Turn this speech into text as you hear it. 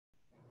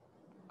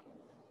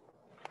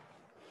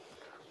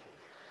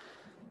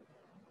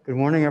Good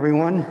morning,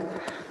 everyone.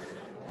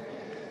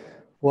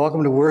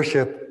 Welcome to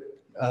worship.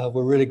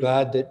 We're really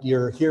glad that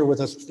you're here with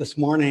us this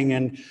morning,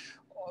 and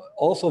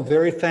also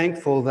very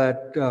thankful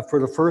that for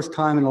the first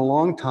time in a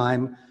long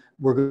time,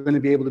 we're going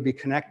to be able to be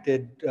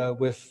connected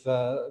with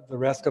the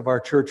rest of our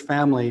church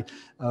family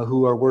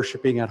who are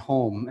worshiping at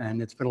home.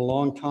 And it's been a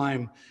long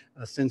time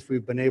since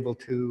we've been able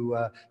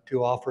to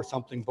offer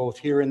something both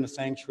here in the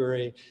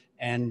sanctuary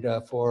and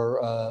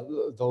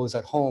for those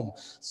at home.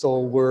 So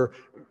we're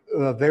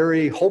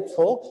very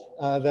hopeful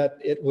that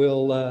it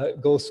will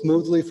go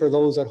smoothly for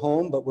those at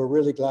home, but we're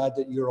really glad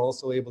that you're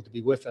also able to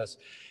be with us.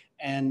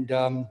 And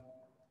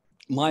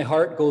my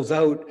heart goes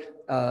out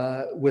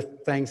with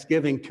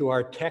thanksgiving to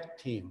our tech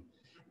team.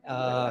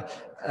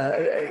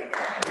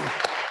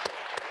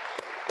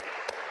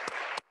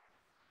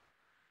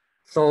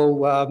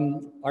 So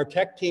our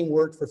tech team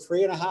worked for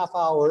 3.5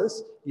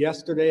 hours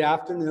yesterday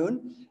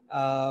afternoon,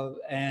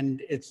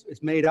 and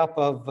it's made up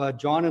of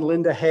John and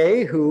Linda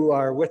Hay, who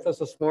are with us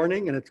this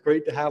morning, and it's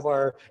great to have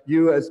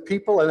you as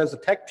people and as a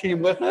tech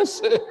team with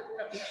us,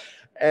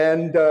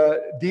 and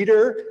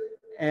Dieter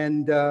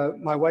and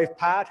my wife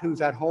Pat,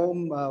 who's at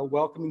home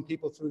welcoming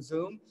people through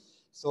Zoom.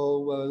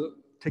 So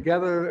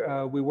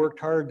together we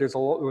worked hard. There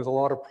was a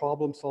lot of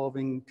problem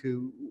solving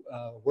to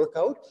work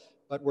out.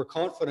 But we're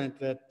confident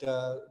that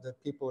that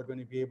people are going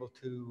to be able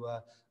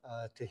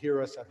to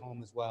hear us at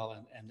home as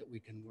well, and that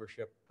we can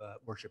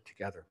worship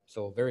together.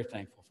 So very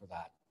thankful for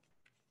that.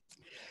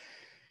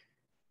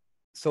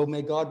 So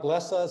may God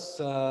bless us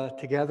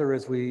together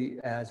as we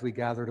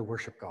gather to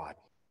worship God.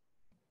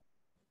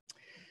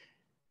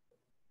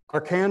 Our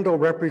candle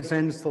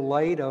represents the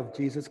light of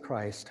Jesus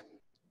Christ,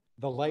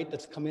 the light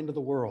that's come into the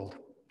world.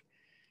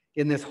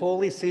 In this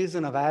holy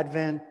season of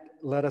Advent,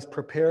 let us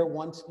prepare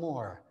once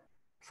more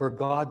for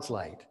God's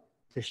light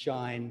to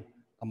shine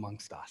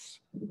amongst us.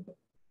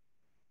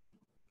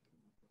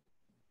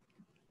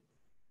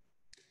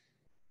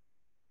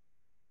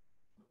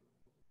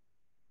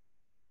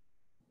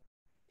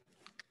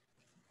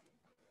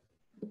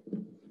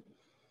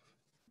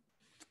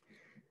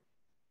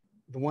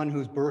 The one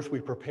whose birth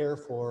we prepare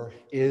for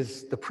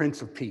is the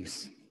Prince of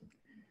Peace.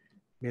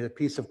 May the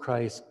peace of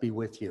Christ be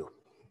with you.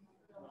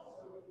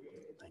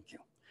 Thank you.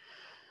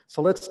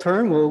 So let's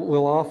turn.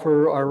 We'll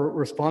offer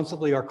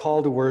responsibly our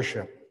call to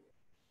worship.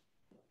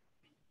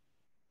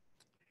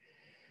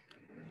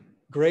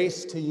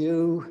 Grace to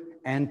you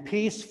and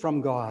peace from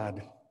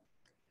God.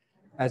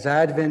 As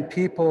Advent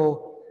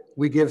people,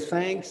 we give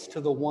thanks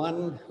to the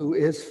one who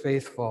is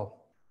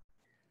faithful.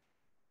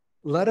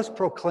 Let us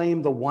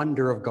proclaim the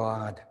wonder of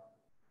God,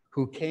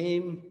 who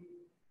came,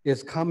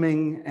 is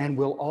coming, and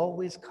will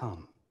always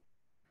come.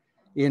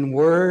 In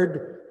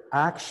word,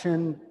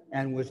 action,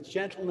 and with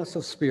gentleness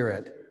of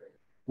spirit,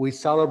 we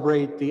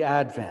celebrate the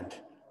advent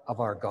of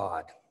our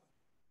God.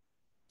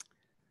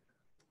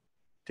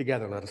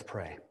 Together, let us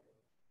pray.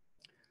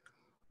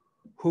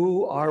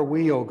 Who are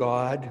we, O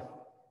God,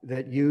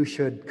 that you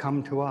should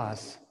come to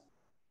us?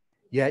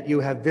 Yet you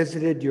have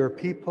visited your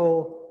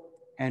people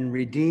and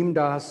redeemed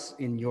us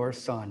in your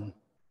Son.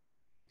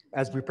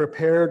 As we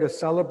prepare to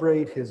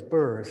celebrate his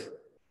birth,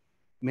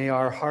 may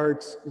our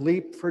hearts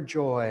leap for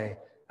joy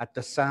at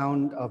the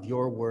sound of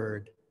your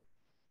word,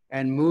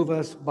 and move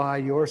us by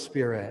your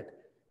Spirit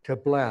to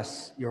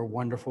bless your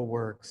wonderful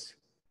works.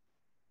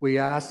 We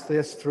ask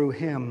this through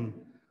him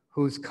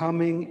whose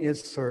coming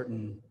is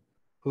certain,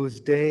 whose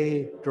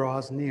day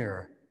draws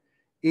near,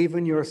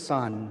 even your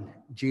Son,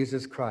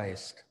 Jesus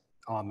Christ.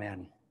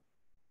 Amen.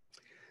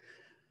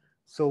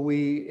 So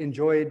we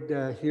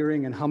enjoyed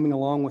hearing and humming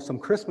along with some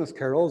Christmas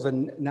carols,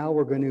 and now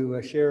we're going to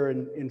share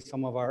in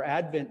some of our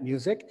Advent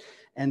music.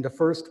 And the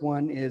first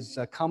one is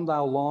Come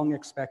Thou Long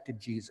Expected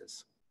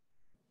Jesus.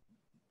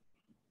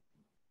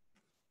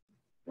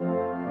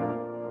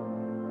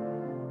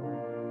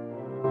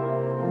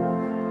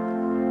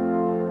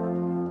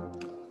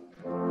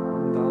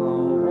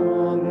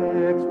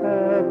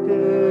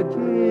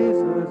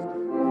 Jesus,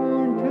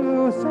 born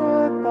to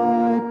set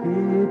thy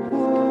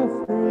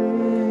people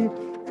free,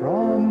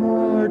 from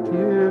our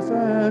tears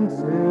and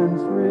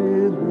sins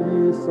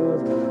release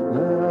us,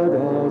 let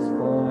us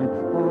find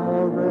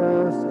our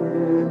rest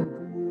in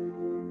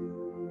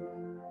thee.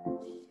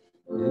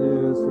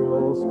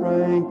 Israel's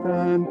strength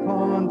and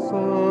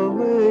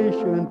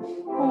consolation,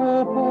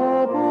 hope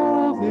of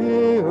all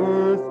the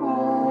earth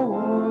thou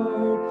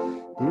art,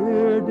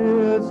 dear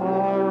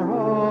desire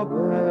of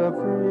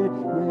every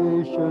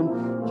nation,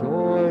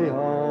 joy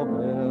of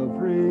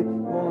every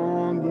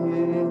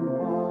longing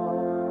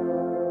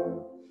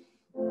heart.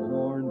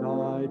 Born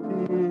thy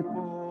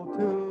people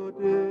to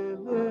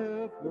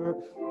deliver,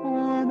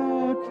 born a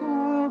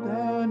child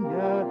and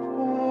yet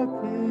a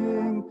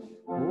king,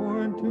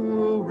 born to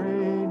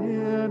reign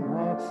in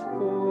us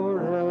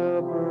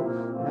forever,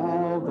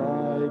 now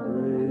thy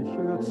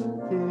gracious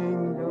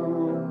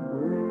kingdom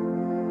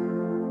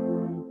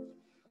bring.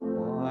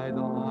 By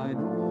thine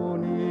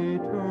own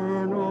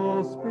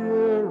eternal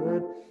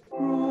Spirit,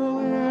 rule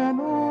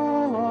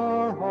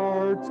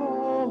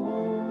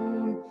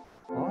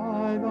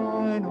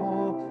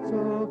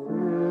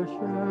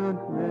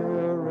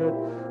merit,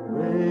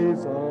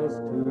 raise us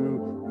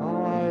to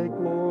thy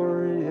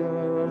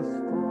glorious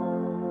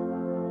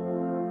throne.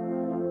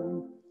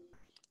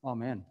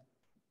 Amen.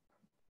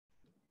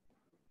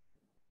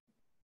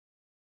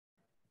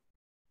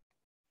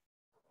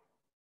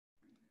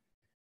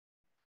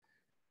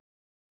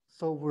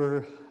 So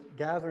we're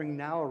gathering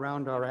now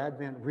around our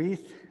Advent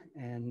wreath,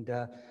 and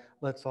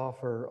let's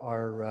offer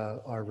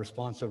our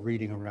responsive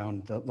reading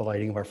around the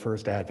lighting of our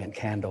first Advent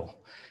candle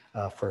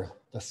for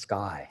the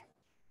sky.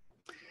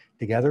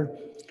 Together,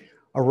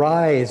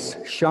 arise,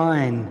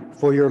 shine,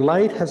 for your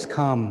light has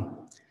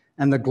come,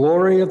 and the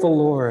glory of the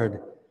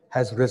Lord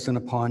has risen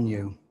upon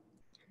you.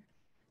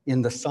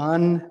 In the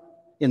sun,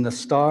 in the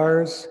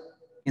stars,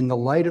 in the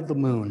light of the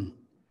moon,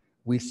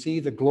 we see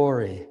the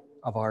glory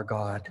of our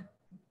God.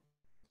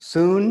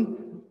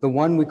 Soon, the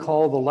one we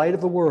call the light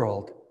of the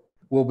world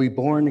will be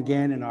born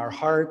again in our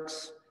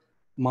hearts,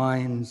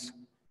 minds,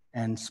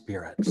 and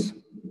spirits.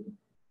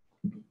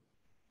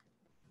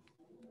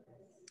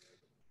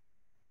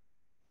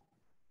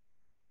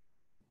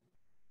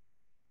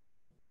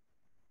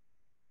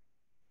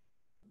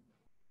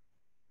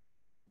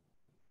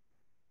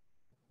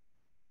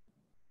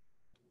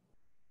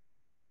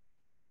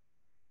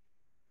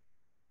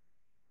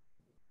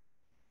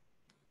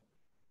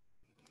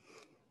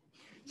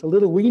 It's a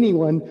little weeny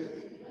one.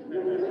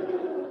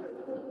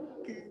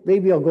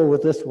 Maybe I'll go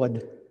with this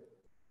one.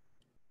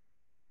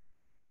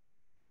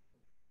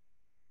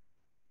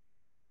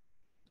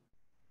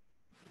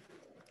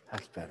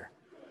 That's better.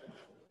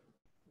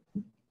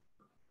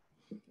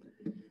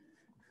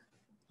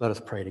 Let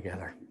us pray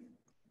together.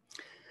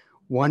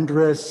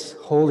 Wondrous,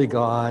 holy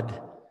God,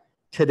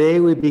 today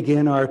we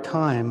begin our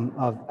time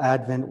of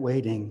Advent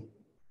waiting.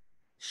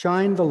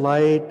 Shine the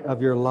light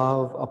of your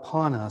love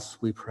upon us,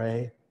 we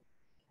pray,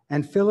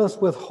 and fill us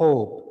with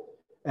hope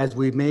as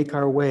we make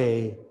our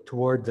way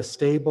toward the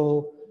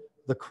stable,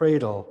 the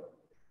cradle,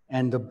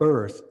 and the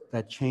birth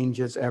that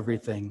changes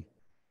everything,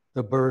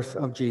 the birth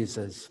of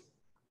Jesus.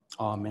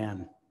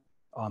 Amen.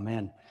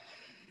 Amen.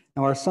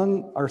 Now our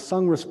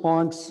sung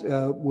response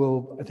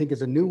I think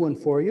is a new one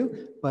for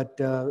you, but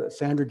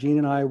Sandra, Jean,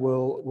 and I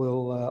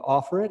will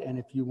offer it, and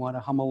if you want to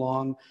hum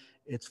along,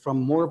 it's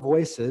from More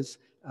Voices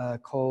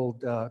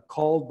called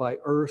Called by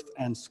Earth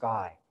and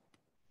Sky.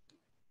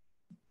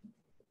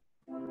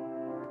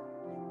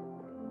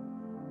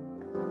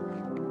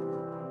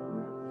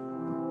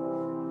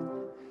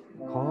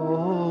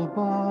 Called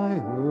by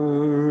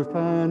earth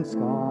and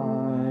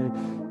sky,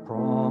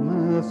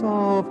 promise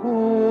of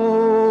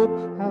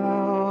hope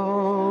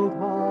held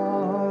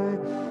high.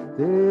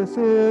 This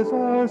is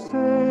our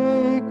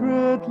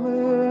sacred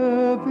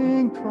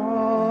living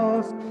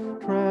trust,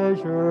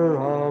 treasure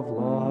of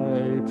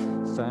life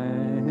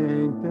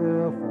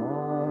sanctified.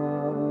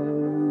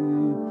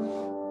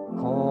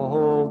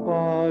 Called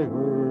by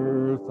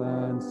earth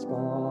and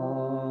sky.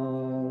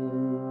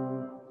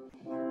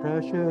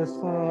 Precious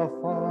the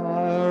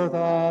fire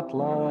that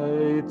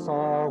lights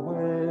our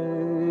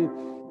way,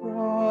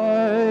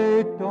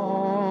 bright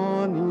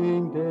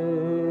dawning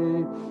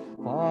day,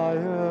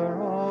 fire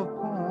of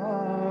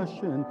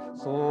passion,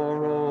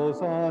 sorrows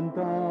undone,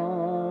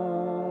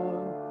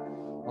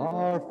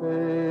 our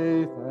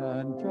faith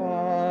and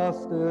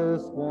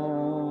justice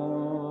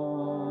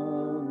won.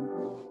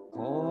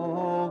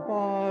 Called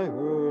by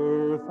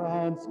earth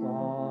and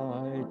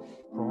sky,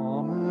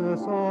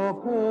 promise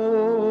of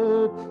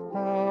hope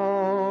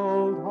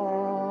held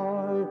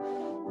high.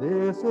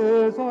 This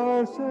is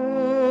our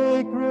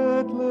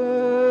sacred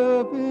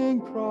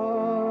living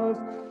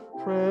trust,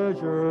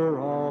 treasure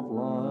of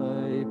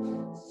life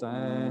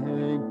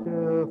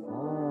sanctified.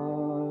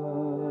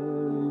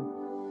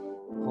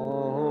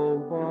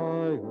 Called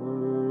by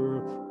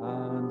earth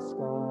and sky,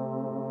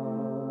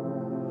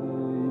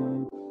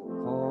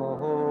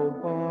 called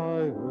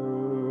by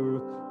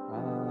earth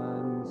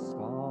and sky.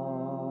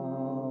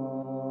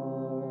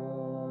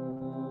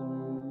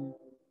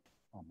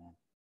 Amen.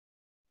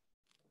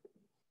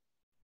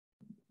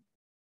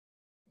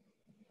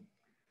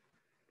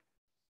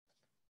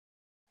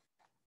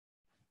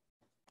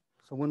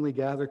 So when we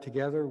gather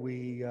together,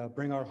 we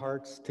bring our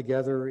hearts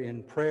together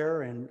in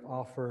prayer and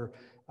offer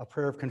a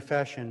prayer of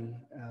confession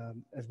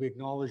as we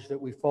acknowledge that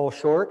we fall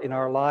short in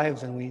our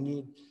lives and we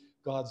need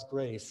God's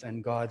grace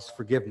and God's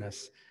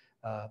forgiveness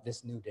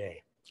this new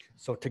day.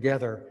 So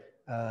together,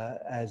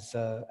 as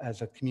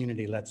a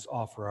community, let's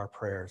offer our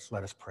prayers.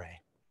 Let us pray.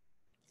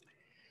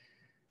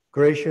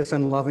 Gracious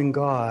and loving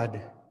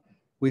God,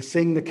 we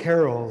sing the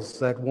carols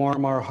that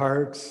warm our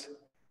hearts,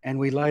 and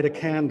we light a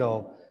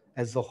candle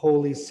as the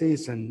holy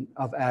season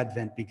of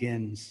Advent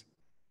begins.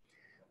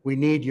 We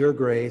need your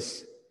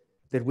grace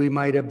that we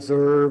might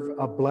observe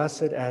a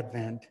blessed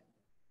Advent.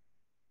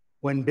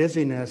 When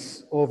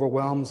busyness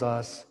overwhelms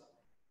us,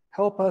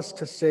 help us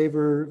to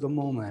savor the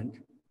moment.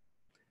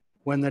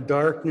 When the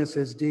darkness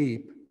is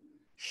deep,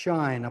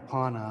 shine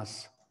upon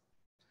us.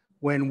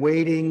 When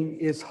waiting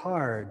is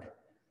hard,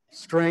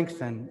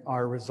 strengthen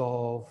our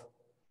resolve.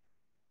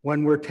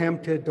 When we're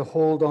tempted to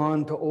hold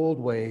on to old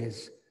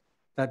ways,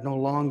 that no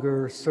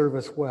longer serve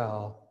us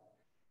well,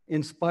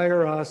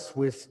 inspire us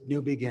with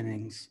new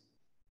beginnings.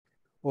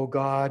 O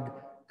God,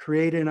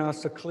 create in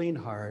us a clean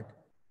heart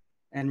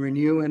and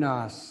renew in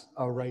us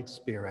a right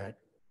spirit.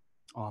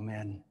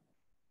 Amen.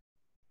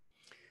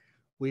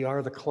 We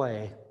are the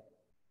clay.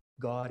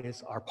 God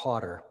is our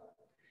potter.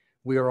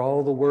 We are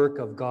all the work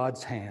of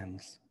God's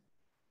hands.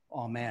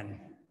 Amen.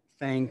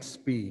 Thanks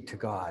be to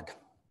God.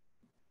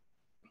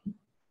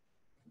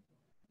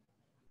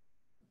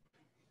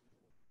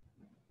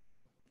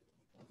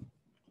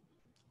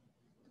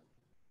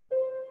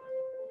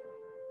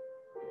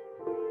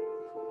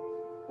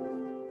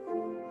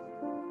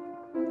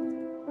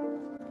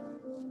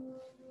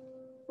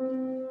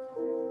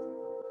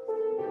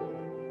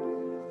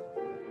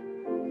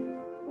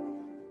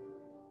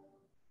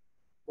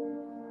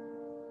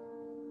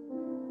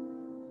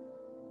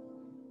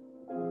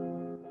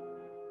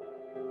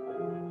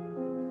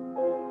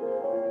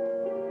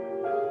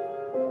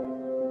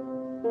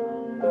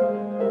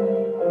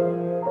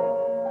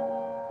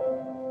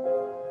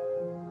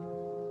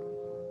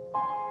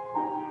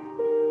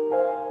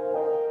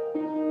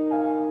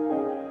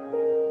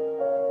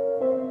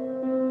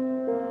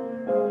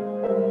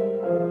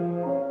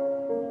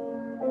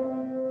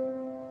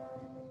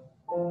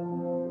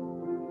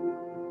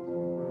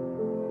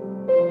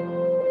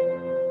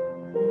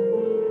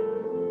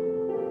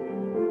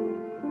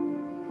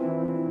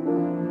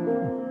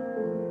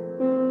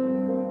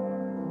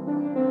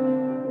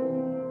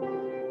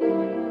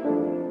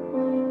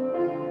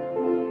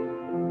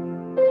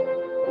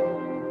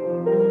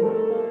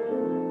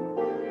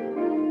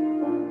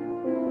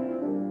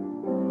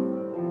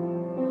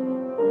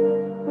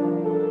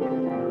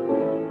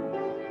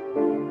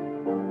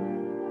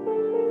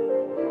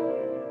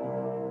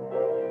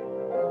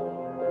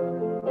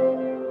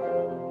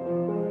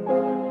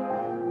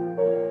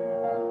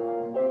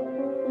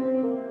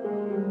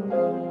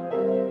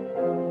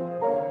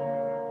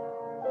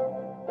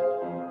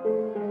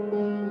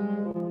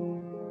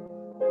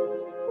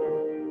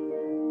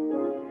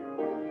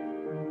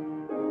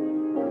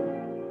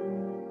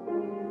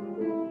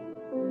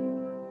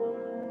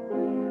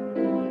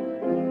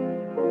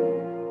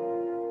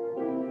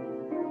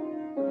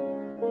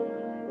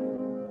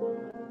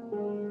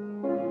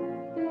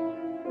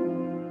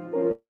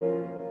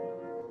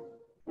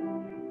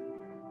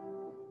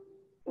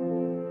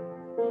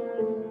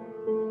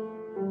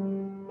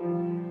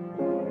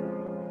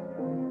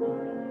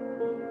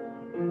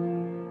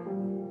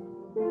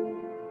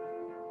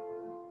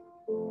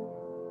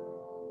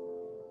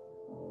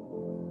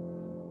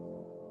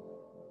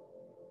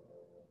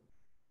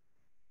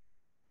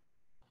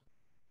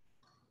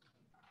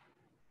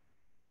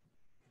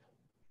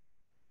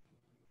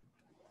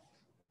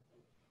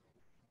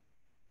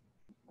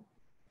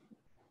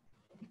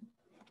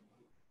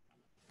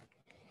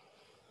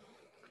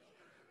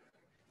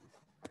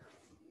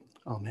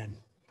 Amen.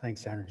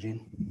 Thanks, Anna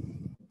Jean.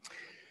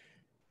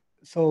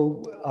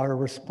 So our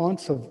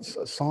responsive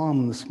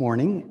psalm this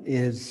morning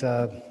is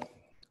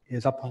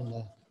up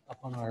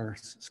on our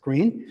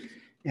screen,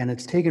 and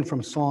it's taken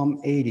from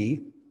Psalm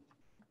 80.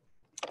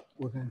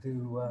 We're going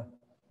to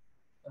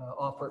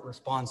offer it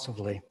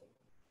responsively.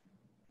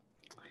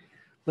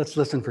 Let's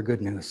listen for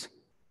good news.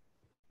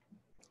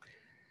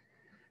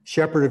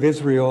 Shepherd of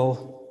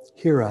Israel,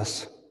 hear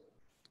us.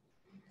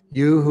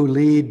 You who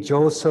lead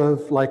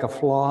Joseph like a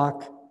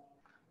flock,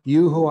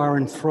 you who are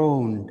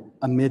enthroned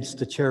amidst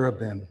the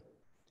cherubim,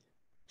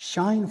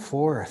 shine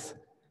forth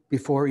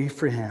before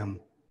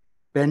Ephraim,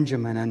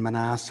 Benjamin, and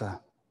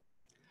Manasseh.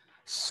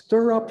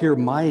 Stir up your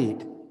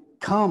might,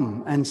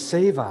 come and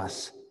save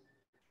us.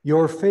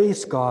 Your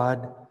face,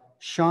 God,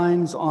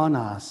 shines on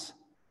us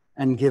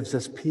and gives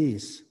us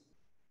peace.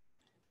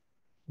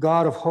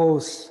 God of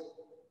hosts,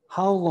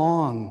 how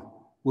long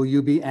will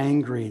you be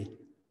angry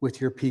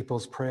with your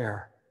people's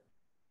prayer?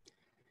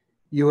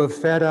 You have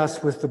fed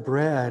us with the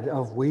bread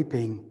of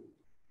weeping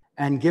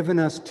and given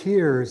us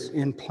tears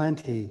in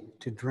plenty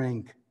to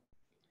drink.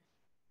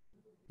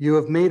 You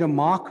have made a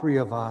mockery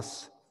of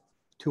us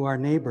to our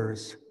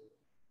neighbors,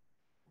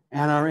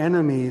 and our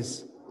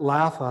enemies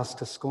laugh us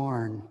to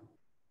scorn.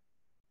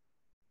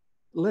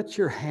 Let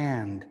your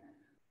hand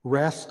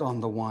rest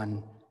on the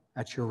one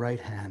at your right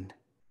hand,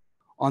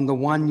 on the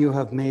one you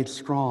have made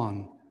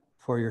strong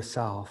for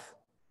yourself.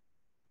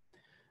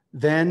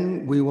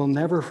 Then we will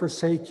never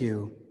forsake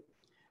you.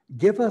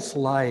 Give us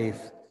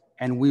life,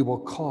 and we will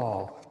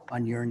call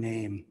on your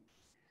name.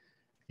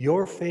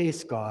 Your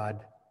face,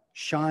 God,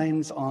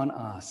 shines on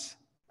us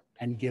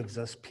and gives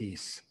us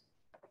peace.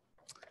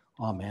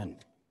 Amen.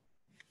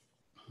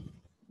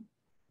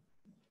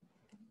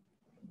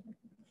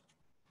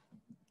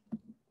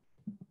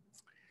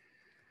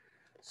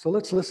 So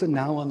let's listen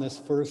now on this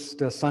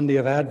first Sunday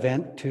of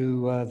Advent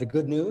to the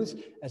good news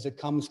as it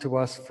comes to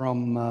us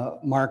from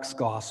Mark's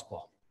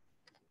Gospel.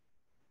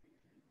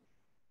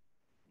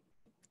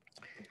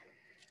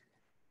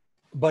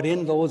 But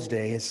in those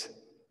days,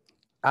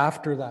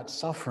 after that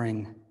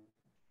suffering,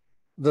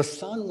 the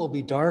sun will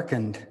be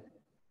darkened,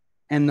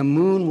 and the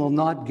moon will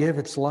not give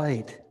its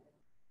light.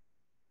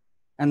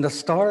 and the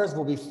stars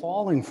will be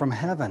falling from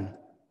heaven,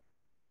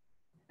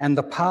 and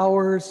the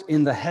powers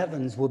in the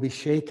heavens will be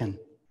shaken.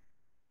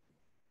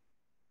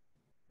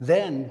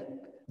 Then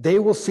they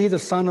will see the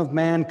Son of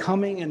Man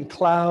coming in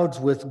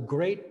clouds with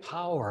great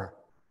power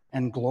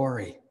and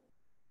glory.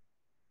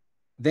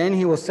 Then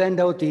he will send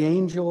out the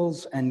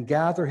angels and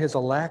gather his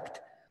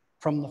elect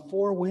from the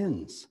four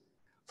winds,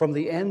 from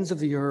the ends of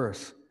the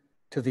earth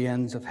to the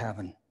ends of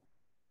heaven.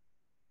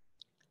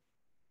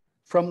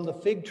 From the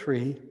fig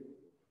tree,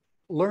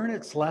 learn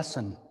its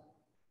lesson.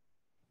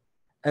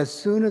 As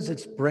soon as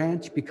its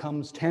branch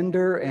becomes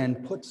tender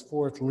and puts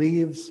forth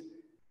leaves,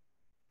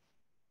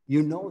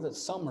 you know that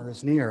summer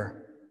is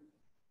near.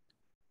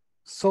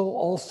 So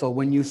also,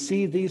 when you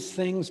see these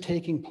things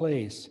taking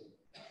place,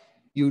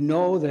 you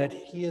know that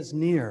he is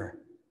near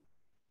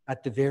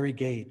at the very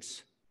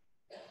gates.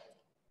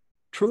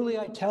 Truly,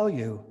 I tell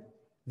you,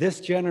 this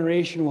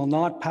generation will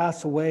not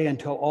pass away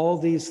until all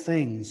these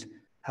things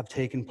have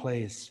taken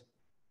place.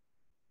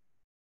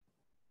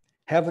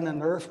 Heaven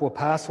and earth will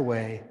pass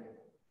away,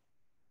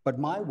 but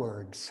my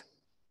words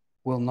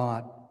will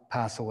not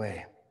pass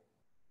away.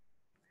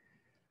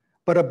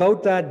 But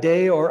about that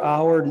day or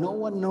hour, no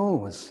one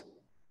knows,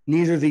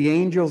 neither the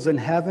angels in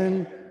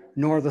heaven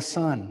nor the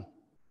Son,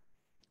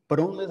 but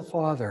only the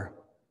Father.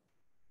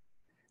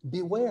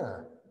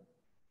 Beware,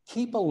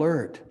 keep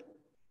alert,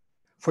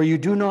 for you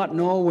do not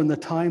know when the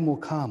time will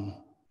come.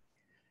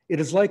 It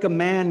is like a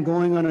man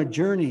going on a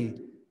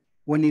journey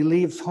when he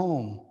leaves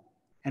home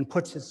and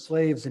puts his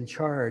slaves in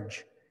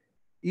charge,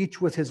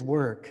 each with his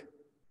work,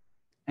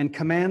 and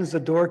commands the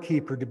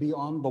doorkeeper to be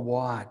on the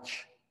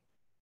watch.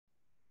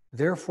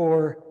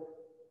 Therefore,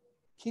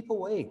 keep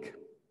awake,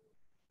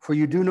 for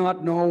you do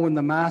not know when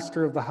the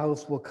master of the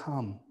house will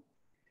come,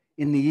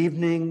 in the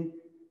evening,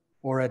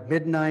 or at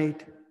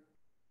midnight,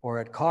 or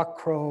at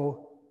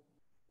cockcrow,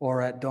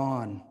 or at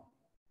dawn.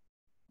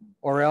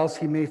 Or else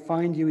he may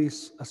find you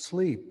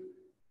asleep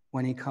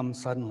when he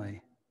comes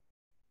suddenly.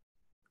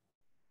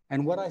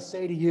 And what I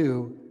say to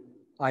you,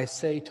 I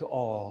say to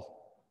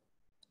all,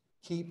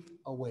 keep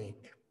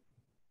awake.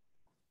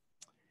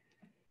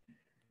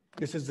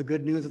 This is the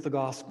good news of the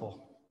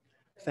gospel.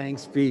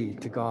 Thanks be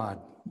to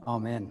God.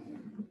 Amen.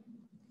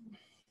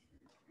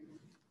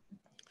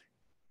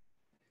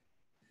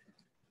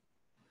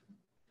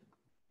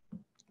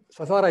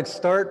 So I thought I'd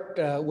start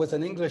with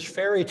an English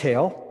fairy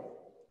tale.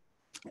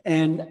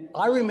 And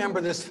I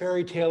remember this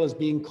fairy tale as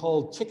being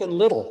called Chicken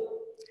Little.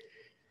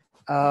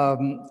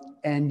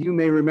 And you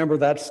may remember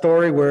that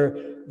story where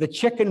the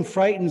chicken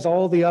frightens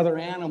all the other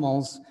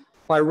animals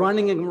by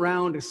running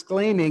around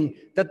exclaiming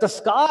that the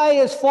sky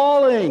is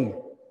falling.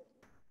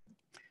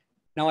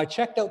 Now, I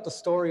checked out the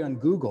story on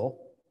Google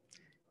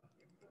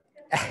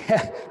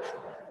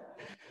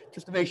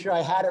just to make sure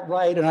I had it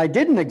right, and I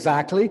didn't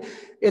exactly.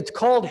 It's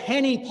called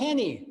Henny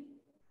Penny.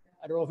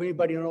 I don't know if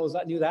anybody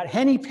knew that.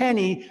 Henny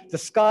Penny, the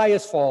sky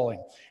is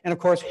falling. And of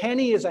course,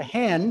 Henny is a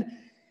hen,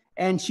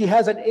 and she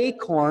has an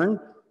acorn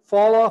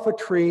fall off a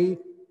tree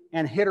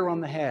and hit her on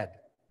the head.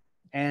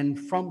 And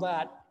from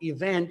that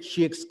event,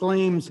 she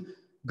exclaims,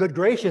 "Good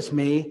gracious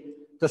me,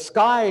 the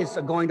skies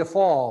are going to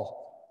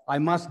fall. I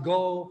must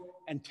go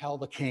and tell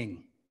the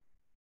king."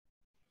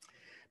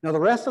 Now, the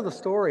rest of the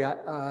story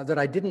that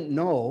I didn't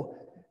know,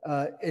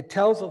 it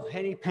tells of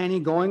Henny Penny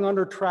going on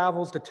her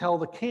travels to tell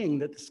the king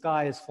that the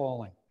sky is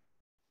falling.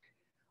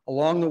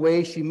 Along the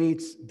way, she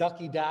meets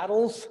Ducky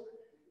Daddles,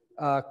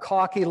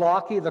 Cocky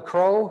Locky the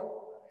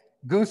crow,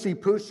 Goosey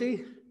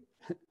Poosey,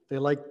 they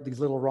like these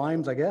little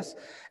rhymes, I guess,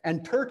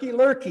 and Turkey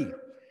Lurkey,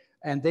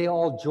 and they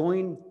all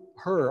join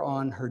her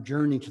on her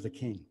journey to the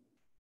king.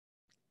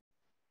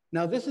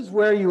 Now, this is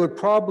where you would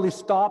probably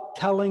stop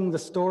telling the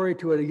story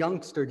to a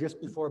youngster just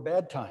before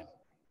bedtime,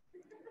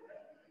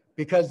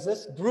 because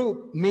this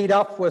group meet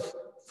up with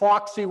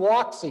Foxy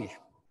Woxy,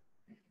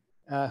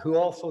 who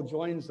also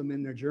joins them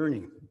in their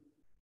journey.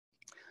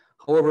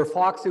 However,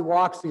 Foxy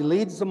Woxy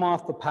leads them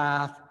off the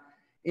path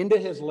into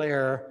his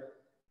lair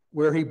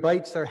where he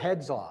bites their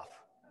heads off.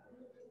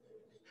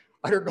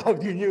 I don't know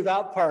if you knew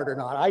that part or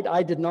not.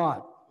 I did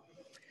not.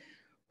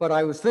 But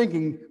I was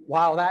thinking,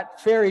 wow,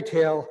 that fairy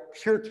tale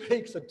sure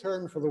takes a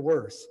turn for the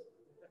worse.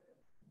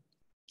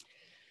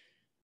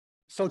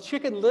 So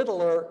Chicken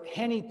Little, or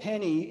Henny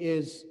Penny,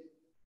 is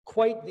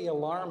quite the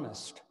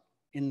alarmist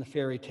in the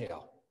fairy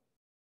tale.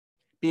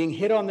 Being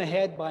hit on the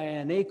head by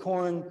an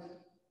acorn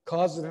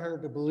causes her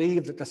to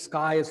believe that the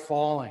sky is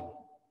falling,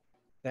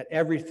 that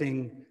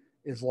everything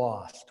is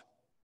lost.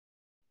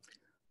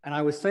 And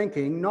I was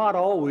thinking, not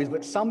always,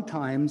 but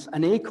sometimes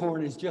an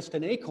acorn is just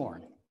an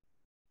acorn.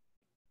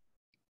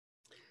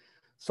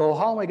 So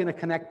how am I going to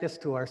connect this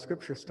to our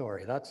scripture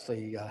story? That's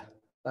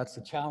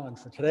the challenge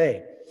for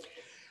today.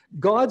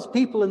 God's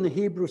people in the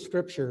Hebrew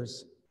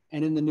scriptures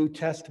and in the New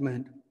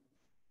Testament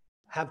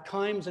have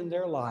times in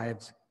their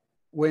lives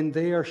when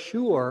they are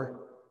sure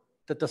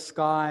that the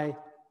sky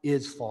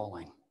is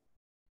falling,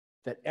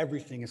 that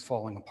everything is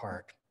falling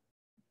apart.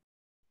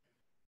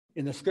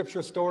 In the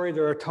scripture story,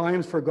 there are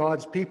times for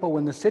God's people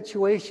when the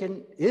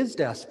situation is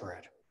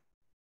desperate,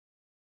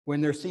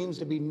 when there seems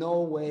to be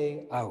no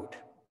way out.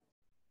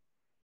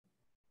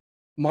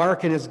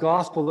 Mark, in his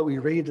gospel that we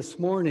read this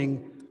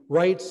morning,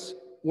 writes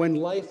when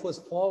life was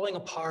falling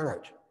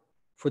apart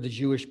for the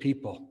Jewish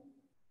people.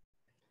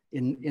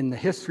 In the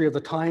history of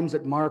the times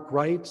that Mark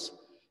writes,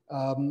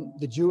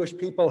 the Jewish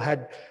people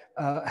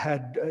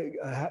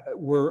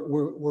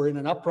were in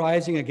an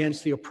uprising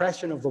against the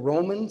oppression of the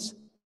Romans,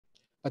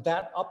 but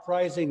that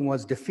uprising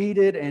was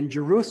defeated, and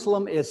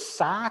Jerusalem is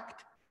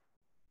sacked,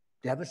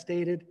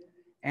 devastated,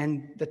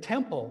 and the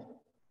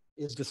temple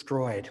is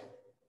destroyed.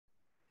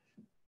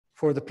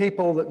 For the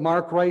people that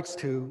Mark writes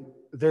to,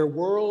 their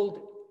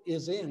world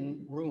is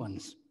in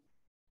ruins.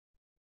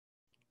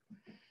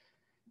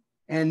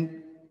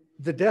 And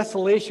the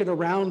desolation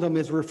around them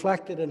is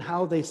reflected in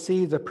how they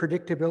see the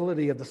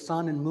predictability of the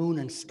sun and moon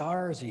and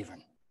stars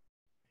even.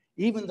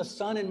 Even the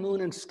sun and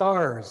moon and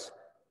stars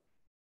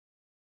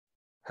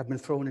have been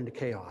thrown into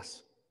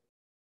chaos.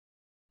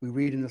 We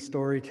read in the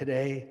story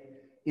today,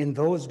 in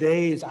those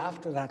days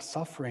after that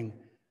suffering,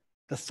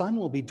 the sun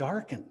will be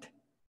darkened.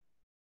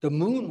 The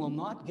moon will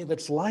not give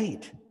its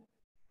light.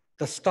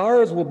 The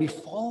stars will be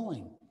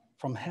falling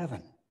from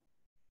heaven.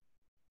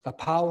 The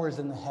powers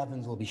in the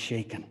heavens will be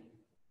shaken.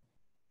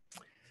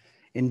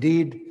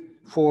 Indeed,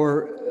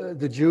 for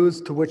the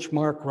Jews to which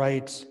Mark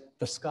writes,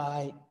 the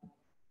sky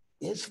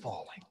is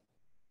falling.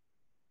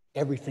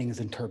 Everything is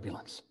in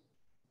turbulence.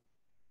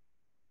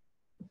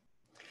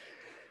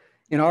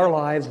 In our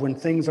lives, when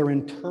things are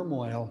in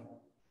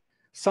turmoil,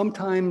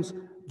 sometimes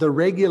the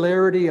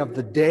regularity of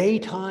the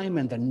daytime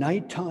and the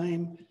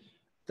nighttime,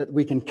 that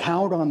we can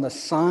count on the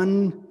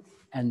sun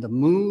and the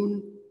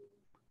moon,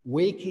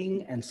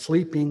 waking and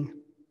sleeping,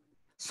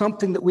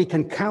 something that we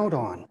can count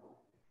on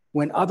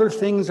when other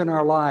things in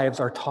our lives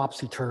are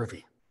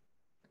topsy-turvy.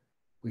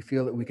 We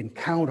feel that we can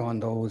count on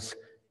those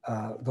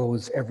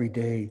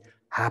everyday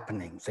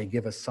happenings. They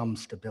give us some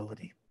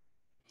stability.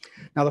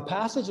 Now, the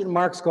passage in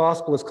Mark's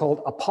gospel is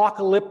called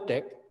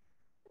apocalyptic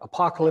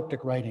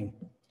writing.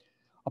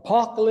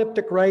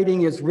 Apocalyptic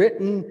writing is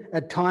written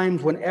at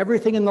times when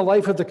everything in the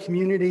life of the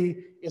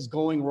community is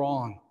going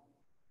wrong,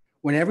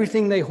 when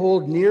everything they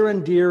hold near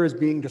and dear is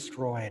being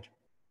destroyed.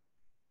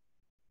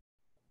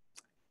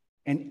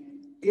 And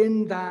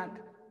in that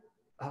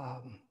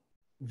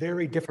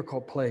very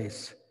difficult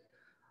place,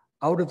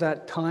 out of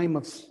that time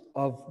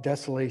of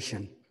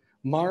desolation,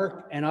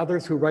 Mark and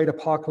others who write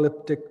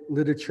apocalyptic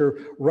literature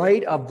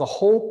write of the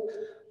hope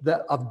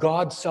of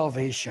God's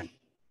salvation,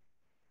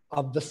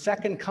 of the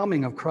second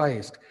coming of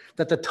Christ,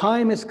 that the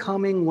time is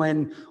coming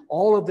when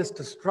all of this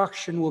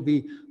destruction will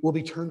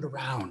be turned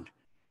around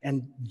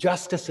and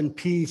justice and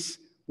peace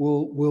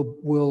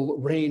will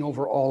reign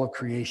over all of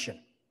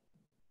creation.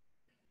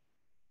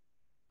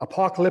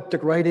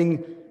 Apocalyptic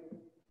writing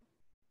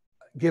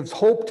gives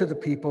hope to the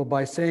people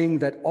by saying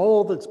that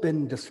all that's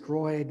been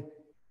destroyed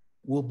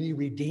will be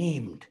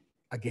redeemed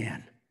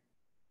again,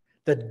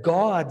 that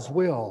God's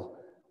will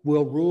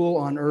rule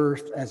on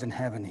earth as in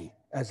heaven,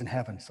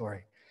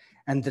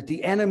 and that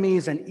the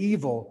enemies and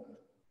evil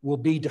will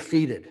be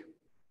defeated.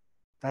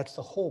 That's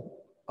the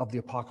hope of the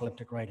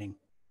apocalyptic writing.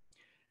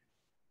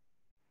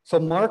 So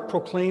Mark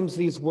proclaims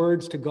these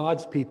words to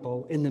God's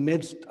people in the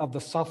midst of the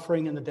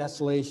suffering and the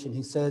desolation.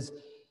 He says,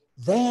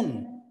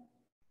 then,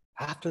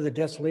 after the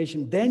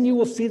desolation, then you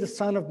will see the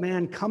Son of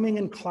Man coming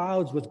in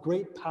clouds with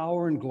great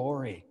power and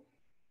glory.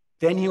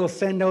 Then he will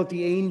send out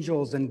the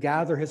angels and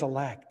gather his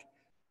elect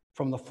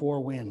from the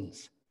four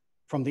winds,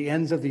 from the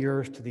ends of the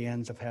earth to the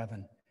ends of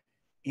heaven.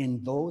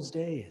 In those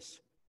days,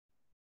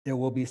 there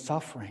will be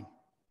suffering,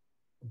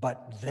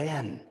 but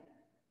then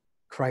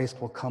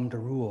Christ will come to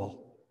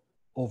rule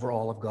over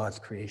all of God's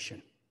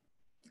creation.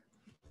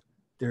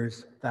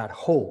 There's that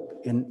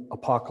hope in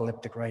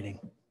apocalyptic writing.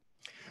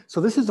 So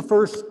this is the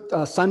first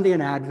Sunday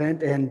in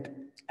Advent, and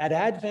at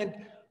Advent,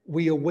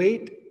 we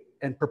await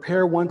and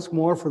prepare once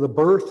more for the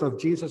birth of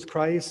Jesus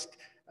Christ,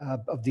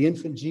 of the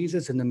infant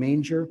Jesus in the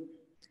manger.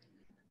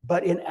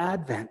 But in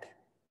Advent,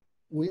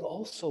 we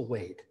also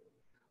wait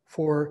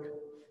for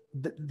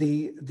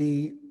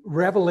the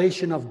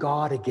revelation of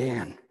God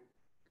again,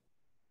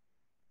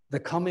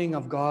 the coming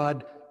of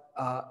God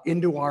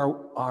into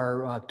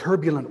our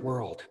turbulent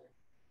world,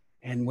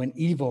 and when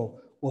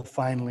evil will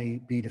finally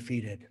be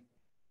defeated.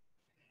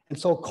 And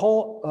so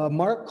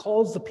Mark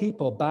calls the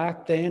people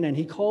back then, and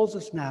he calls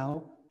us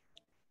now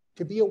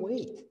to be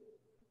awake,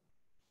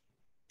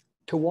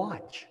 to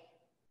watch,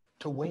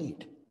 to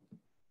wait,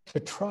 to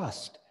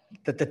trust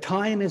that the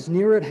time is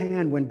near at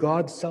hand when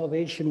God's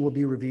salvation will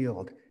be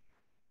revealed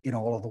in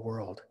all of the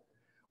world,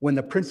 when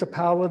the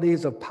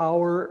principalities of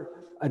power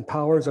and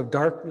powers of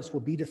darkness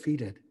will be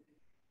defeated,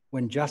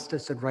 when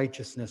justice and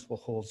righteousness will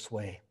hold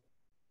sway.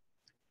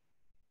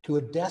 To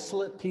a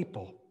desolate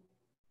people,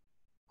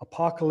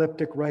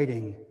 apocalyptic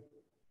writing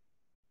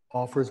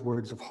offers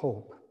words of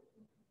hope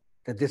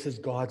that this is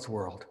God's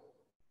world,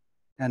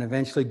 and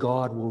eventually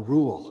God will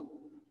rule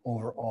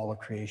over all of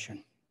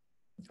creation.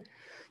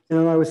 You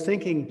know, I was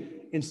thinking,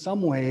 in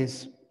some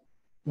ways,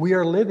 we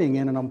are living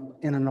in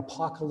an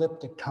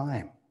apocalyptic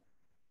time.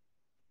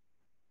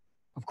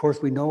 Of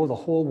course, we know the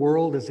whole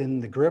world is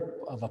in the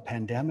grip of a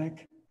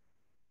pandemic.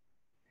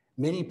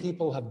 Many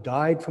people have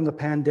died from the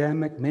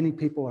pandemic. Many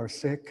people are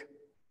sick.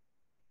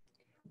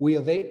 We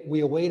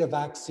await a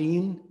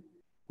vaccine,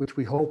 which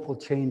we hope will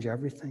change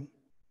everything.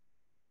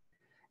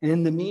 And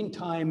in the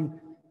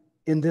meantime,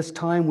 in this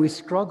time, we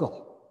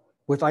struggle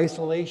with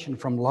isolation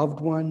from loved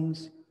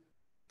ones,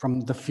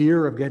 from the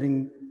fear of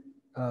getting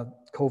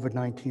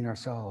COVID-19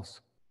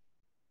 ourselves.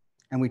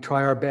 And we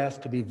try our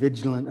best to be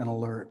vigilant and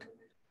alert.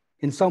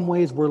 In some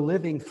ways, we're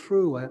living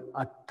through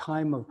a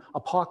time of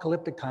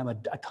apocalyptic time,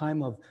 a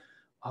time of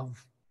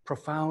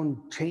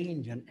profound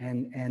change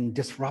and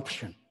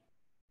disruption.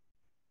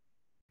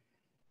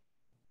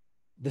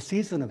 The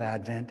season of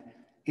Advent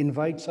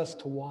invites us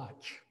to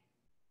watch,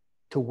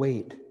 to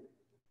wait,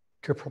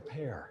 to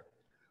prepare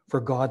for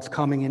God's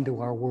coming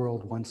into our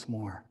world once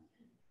more.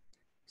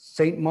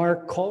 St.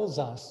 Mark calls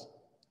us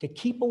to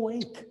keep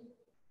awake.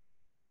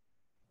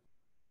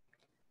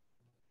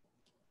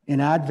 In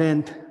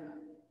Advent,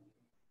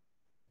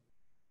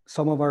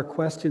 some of our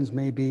questions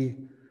may be,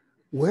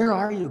 where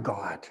are you,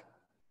 God?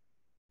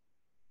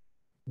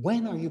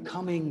 When are you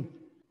coming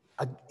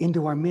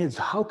into our midst?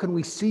 How can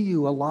we see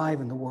you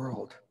alive in the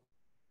world?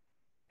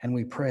 And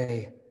we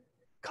pray,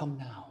 come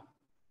now.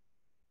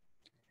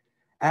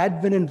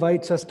 Advent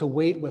invites us to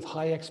wait with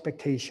high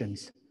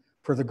expectations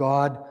for the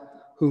God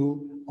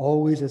who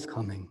always is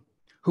coming,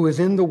 who is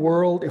in the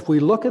world. If we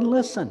look and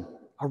listen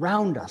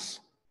around us,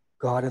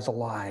 God is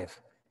alive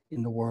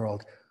in the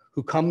world,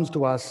 who comes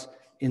to us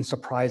in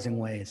surprising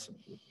ways.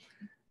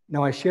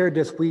 Now, I shared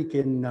this week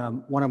in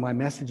one of my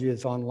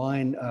messages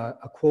online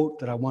a quote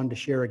that I wanted to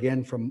share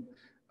again from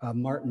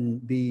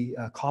Martin B.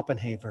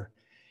 Copenhaver.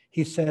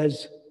 He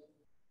says,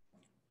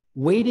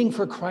 waiting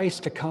for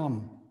Christ to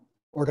come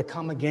or to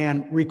come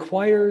again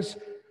requires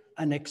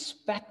an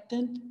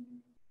expectant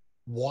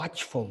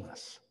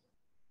watchfulness,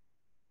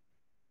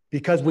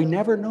 because we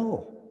never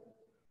know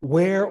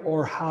where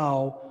or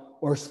how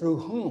or through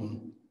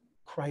whom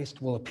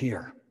Christ will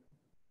appear.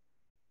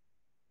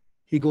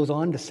 He goes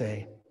on to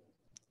say,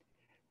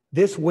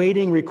 this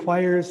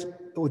requires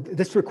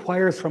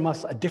from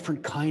us a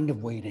different kind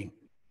of waiting.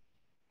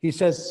 He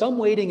says some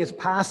waiting is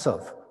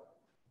passive,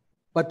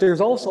 but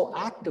there's also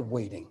active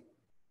waiting.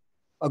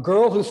 A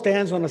girl who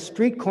stands on a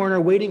street corner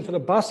waiting for the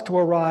bus to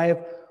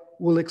arrive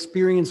will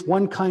experience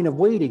one kind of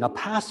waiting, a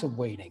passive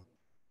waiting.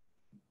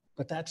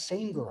 But that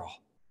same girl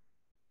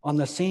on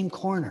the same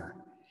corner,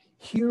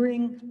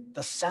 hearing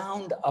the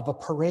sound of a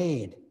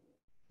parade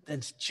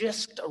that's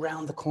just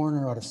around the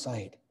corner out of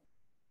sight,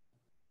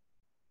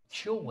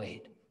 she'll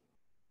wait.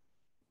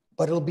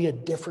 But it'll be a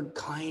different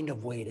kind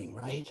of waiting,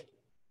 right?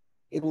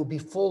 It will be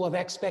full of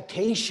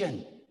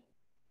expectation,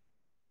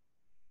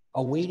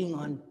 a waiting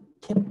on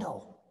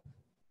tiptoe,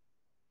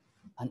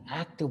 an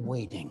active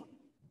waiting,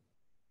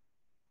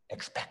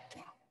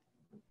 expecting.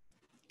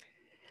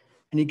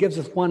 And he gives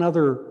us one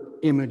other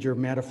image or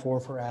metaphor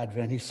for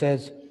Advent. He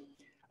says,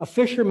 a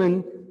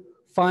fisherman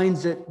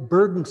finds it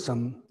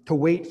burdensome to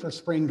wait for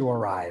spring to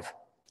arrive,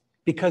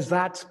 because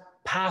that's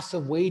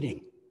passive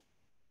waiting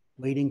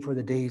for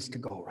the days to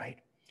go, right?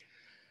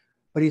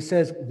 But he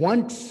says,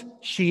 once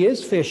she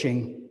is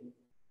fishing,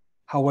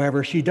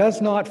 however, she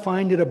does not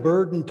find it a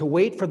burden to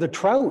wait for the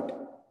trout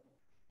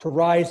to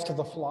rise to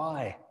the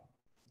fly,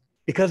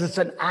 because it's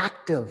an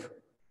active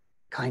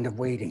kind of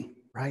waiting,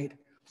 right?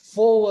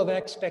 Full of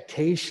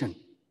expectation.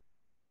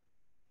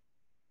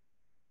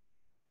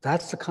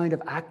 That's the kind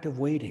of active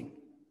waiting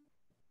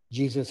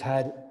Jesus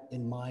had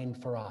in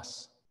mind for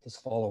us, his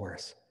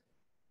followers,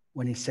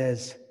 when he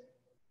says,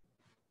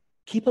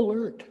 keep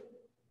alert,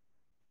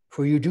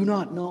 for you do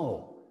not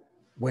know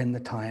when the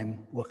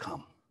time will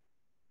come.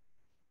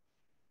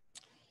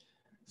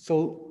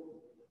 So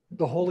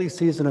the holy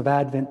season of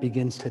Advent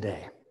begins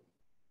today.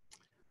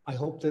 I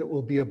hope that it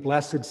will be a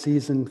blessed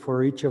season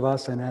for each of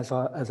us and as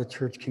a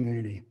church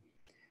community.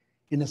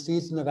 In the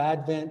season of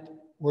Advent,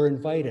 we're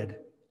invited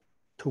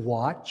to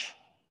watch,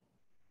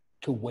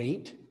 to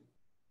wait,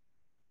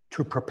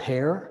 to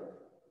prepare,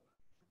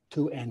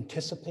 to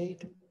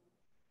anticipate,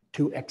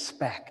 to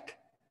expect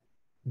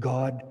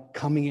God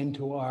coming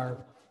into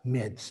our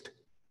midst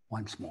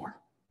once more.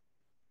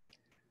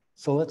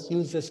 So let's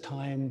use this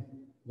time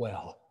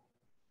well,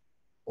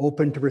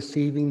 open to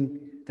receiving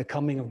the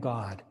coming of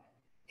God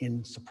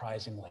in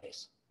surprising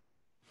ways.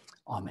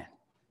 Amen.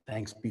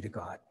 Thanks be to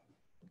God.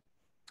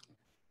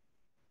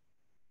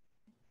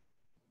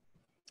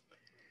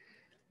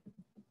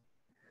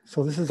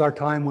 So this is our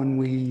time when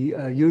we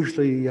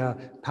usually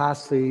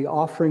pass the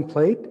offering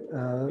plate,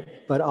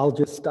 but I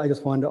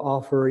just wanted to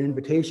offer an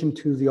invitation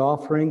to the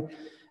offering,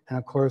 and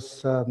of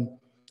course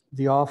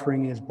the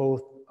offering is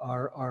both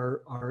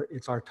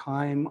it's our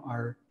time,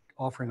 our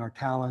offering our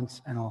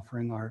talents, and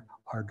offering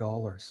our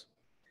dollars.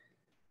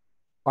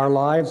 Our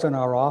lives and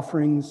our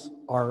offerings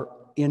are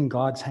in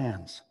God's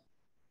hands,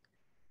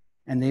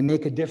 and they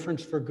make a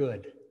difference for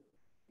good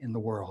in the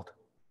world.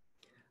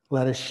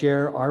 Let us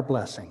share our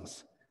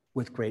blessings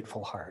with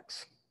grateful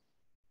hearts.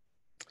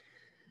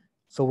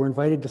 So we're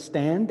invited to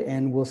stand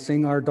and we'll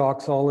sing our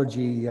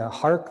doxology,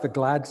 Hark the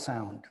Glad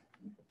Sound.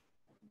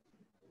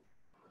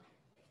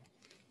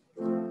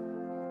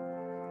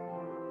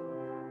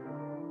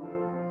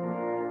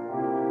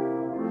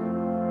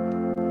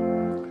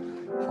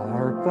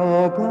 Hark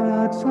the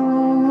glad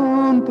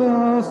sound,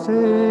 the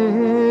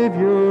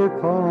Savior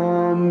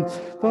comes,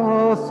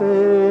 the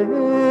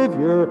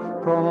Savior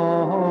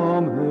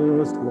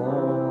promised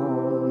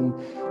one.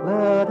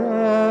 Let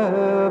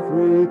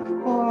every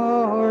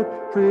heart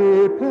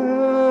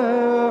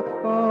prepare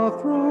a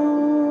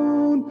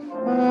throne,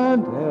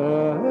 and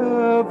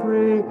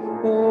every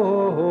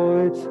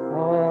voice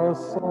a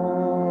song.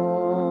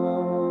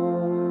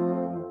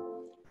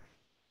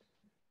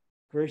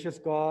 Gracious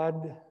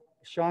God,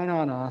 shine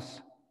on us,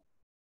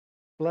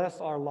 bless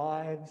our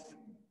lives,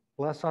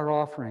 bless our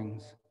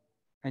offerings,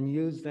 and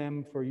use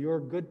them for your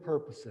good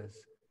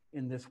purposes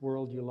in this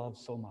world you love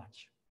so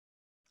much.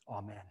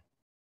 Amen.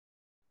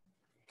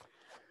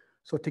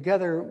 So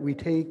together we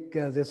take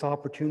this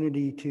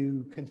opportunity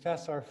to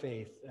confess our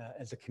faith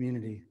as a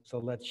community. So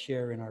let's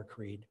share in our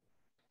creed.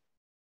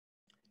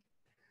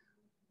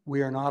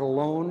 We are not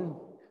alone.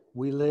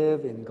 We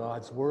live in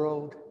God's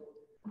world.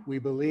 We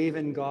believe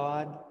in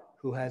God,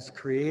 who has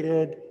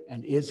created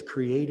and is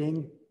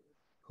creating,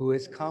 who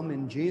has come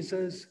in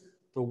Jesus,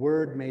 the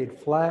Word made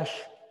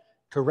flesh,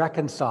 to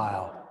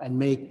reconcile and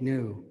make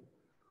new,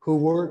 who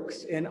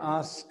works in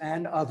us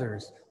and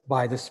others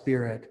by the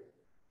Spirit.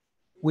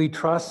 We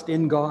trust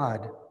in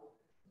God.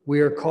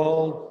 We are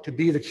called to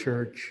be the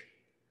church,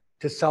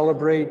 to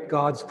celebrate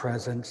God's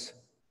presence,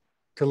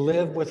 to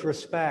live with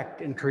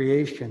respect in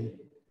creation,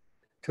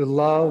 to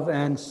love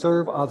and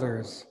serve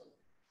others,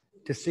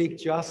 to seek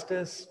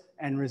justice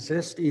and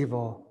resist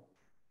evil,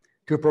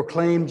 to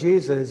proclaim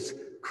Jesus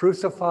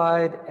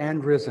crucified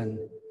and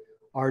risen,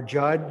 our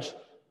judge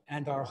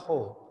and our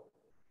hope.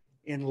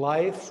 In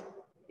life,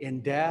 in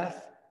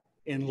death,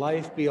 in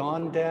life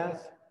beyond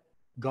death,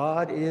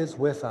 God is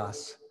with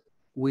us.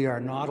 We are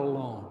not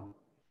alone.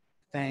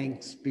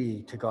 Thanks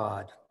be to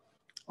God.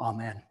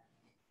 Amen.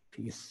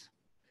 Peace.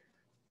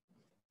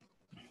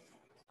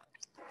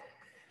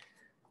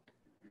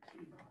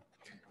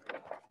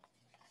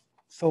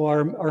 So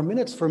our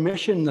minutes for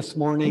mission this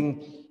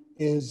morning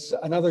is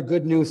another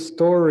good news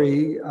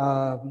story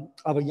of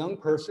a young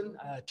person,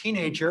 a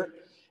teenager,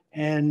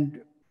 and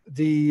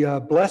the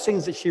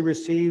blessings that she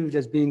received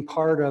as being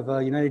part of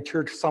a United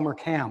Church summer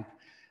camp,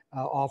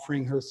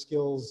 offering her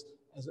skills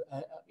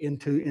in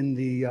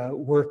the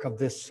work of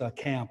this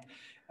camp.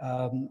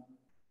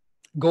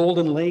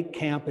 Golden Lake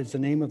Camp is the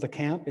name of the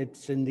camp.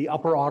 It's in the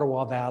Upper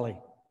Ottawa Valley.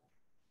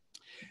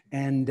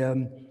 And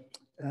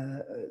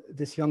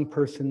this young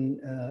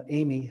person,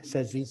 Amy,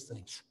 says these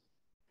things.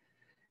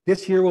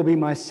 This year will be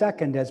my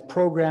second as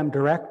program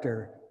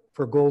director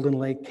for Golden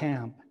Lake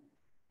Camp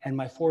and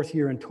my fourth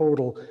year in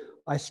total.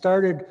 I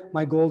started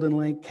my Golden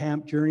Lake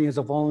Camp journey as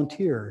a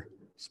volunteer,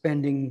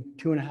 spending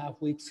 2.5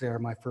 weeks there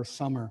my first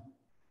summer.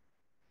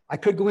 I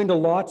could go into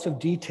lots of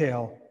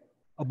detail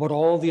about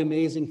all the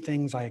amazing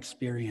things I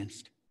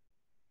experienced,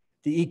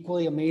 the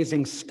equally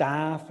amazing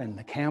staff and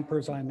the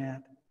campers I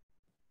met,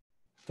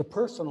 the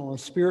personal and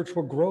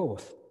spiritual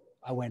growth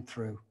I went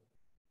through,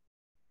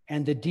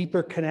 and the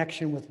deeper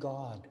connection with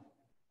God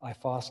I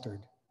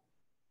fostered.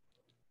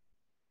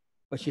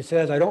 But she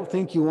says, I don't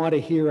think you want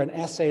to hear an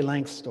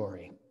essay-length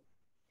story.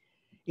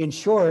 In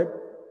short,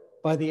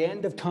 by the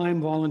end of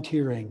time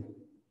volunteering,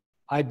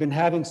 I'd been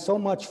having so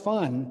much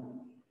fun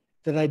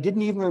that I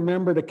didn't even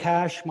remember to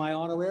cash my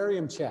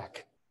honorarium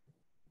check.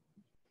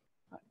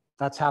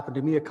 That's happened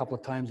to me a couple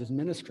of times as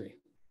ministry.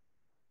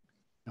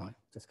 No,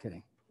 just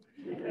kidding.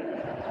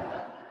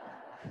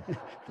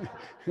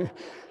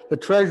 The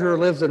treasurer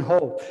lives in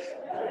hope.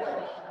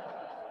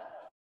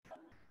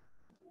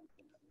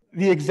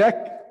 The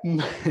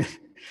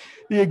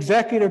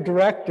executive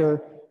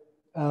director,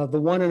 the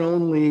one and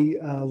only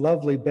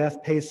lovely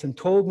Beth Payson,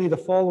 told me the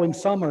following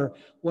summer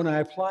when I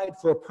applied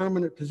for a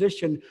permanent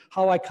position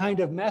how I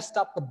kind of messed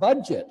up the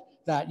budget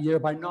that year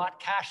by not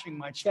cashing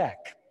my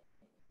check.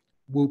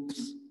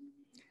 Whoops.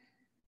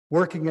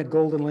 Working at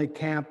Golden Lake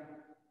Camp,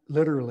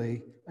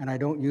 literally, and I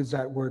don't use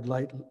that word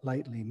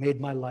lightly,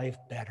 made my life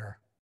better.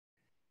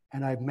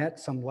 And I've met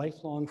some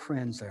lifelong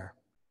friends there.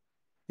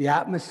 The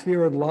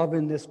atmosphere and love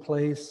in this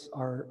place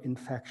are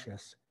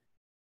infectious,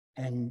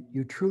 and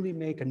you truly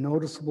make a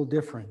noticeable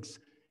difference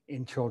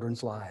in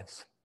children's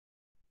lives.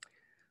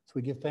 So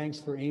we give thanks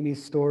for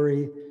Amy's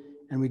story,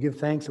 and we give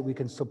thanks that we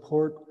can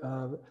support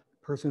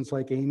persons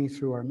like Amy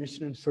through our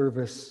mission and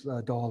service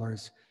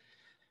dollars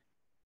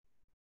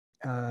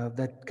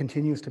that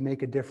continues to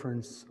make a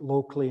difference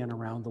locally and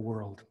around the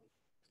world.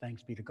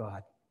 Thanks be to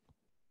God.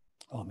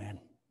 Amen.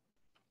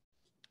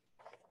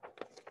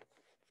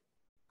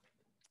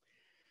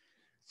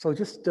 So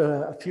just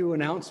a few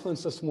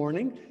announcements this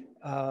morning.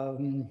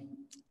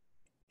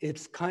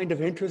 It's kind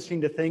of interesting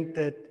to think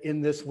that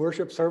in this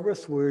worship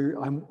service, we're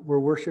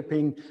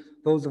worshiping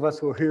those of us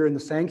who are here in the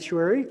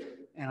sanctuary,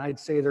 and I'd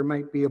say there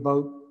might be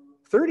about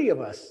 30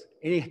 of us.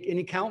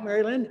 Any count,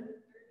 Mary Lynn?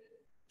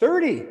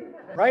 30.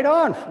 Right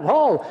on.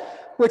 Whoa,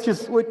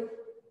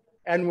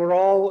 and we're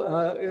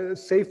all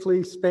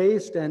safely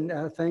spaced,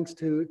 and thanks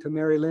to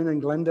Mary Lynn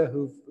and Glenda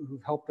who've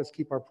helped us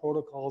keep our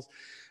protocols.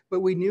 But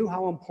we knew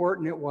how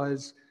important it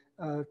was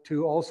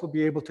to also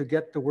be able to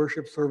get the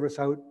worship service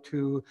out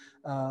to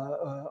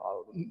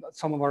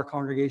some of our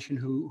congregation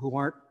who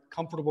aren't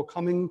comfortable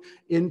coming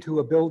into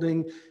a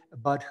building,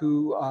 but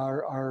who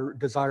are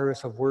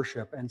desirous of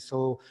worship. And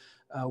so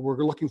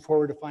we're looking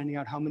forward to finding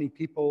out how many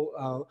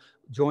people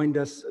joined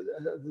us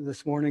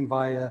this morning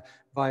via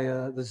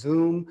the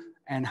Zoom,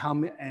 and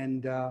how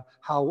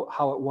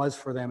it was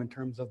for them in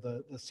terms of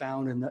the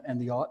sound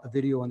and the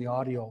video and the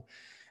audio.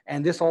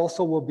 And this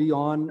also will be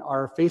on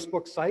our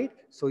Facebook site,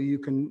 so you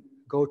can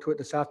go to it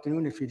this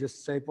afternoon if you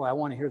just say, boy, I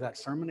want to hear that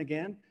sermon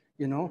again,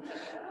 you know.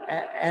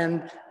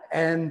 And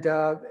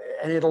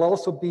it'll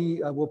also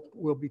be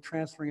we'll be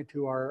transferring it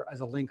to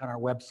as a link on our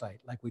website,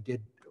 like we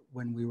did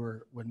when we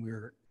were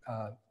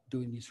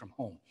doing these from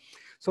home.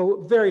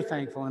 So very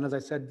thankful, and as I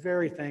said,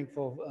 very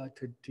thankful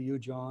to you,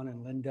 John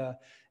and Linda,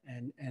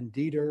 and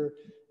Dieter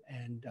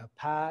and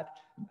Pat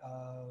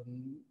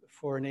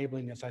for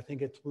enabling this. I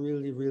think it's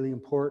really, really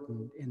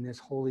important in this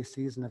holy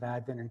season of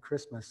Advent and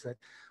Christmas that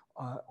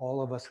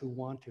all of us who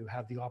want to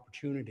have the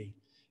opportunity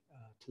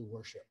to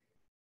worship.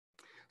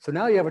 So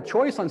now you have a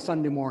choice on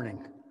Sunday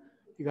morning.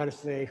 You got to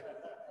say, am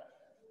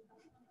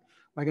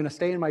I going to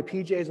stay in my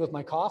PJs with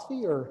my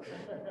coffee, or?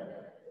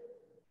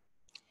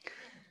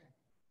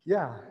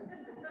 Yeah.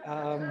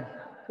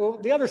 Well,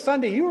 the other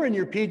Sunday you were in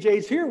your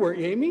PJs here, weren't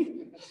you, Amy?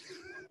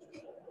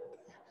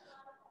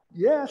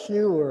 Yes,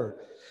 you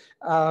were.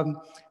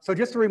 So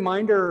just a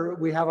reminder,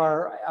 we have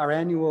our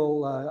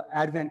annual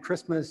Advent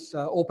Christmas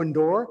Open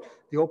Door,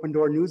 the Open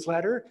Door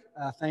newsletter.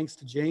 Thanks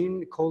to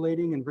Jane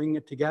collating and bringing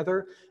it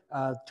together.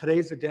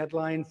 Today's the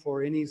deadline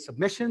for any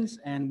submissions,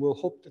 and we'll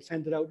hope to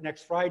send it out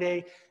next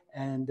Friday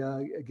and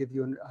give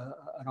you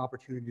an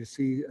opportunity to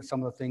see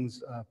some of the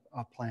things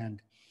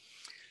planned.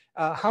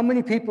 How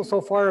many people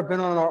so far have been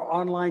on our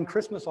online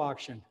Christmas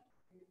auction?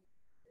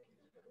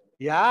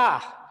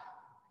 Yeah.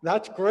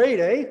 That's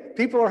great, eh?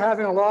 People are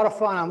having a lot of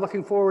fun. I'm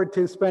looking forward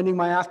to spending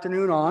my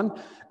afternoon on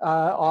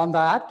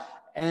that.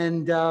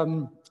 And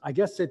I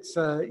guess it's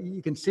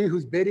you can see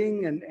who's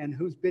bidding and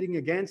who's bidding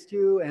against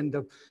you, and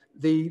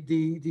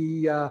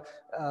the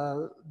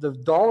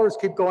dollars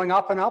keep going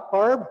up and up,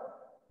 Barb.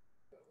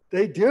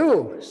 They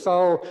do.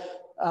 So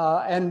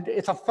and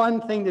it's a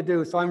fun thing to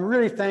do. So I'm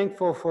really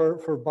thankful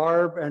for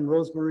Barb and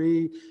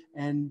Rosemarie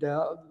and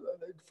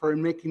for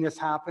making this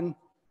happen.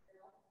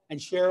 And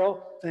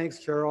Cheryl, thanks,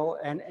 Cheryl,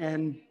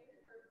 and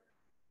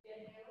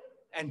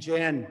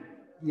Jen,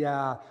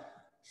 yeah.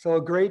 So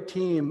a great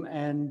team,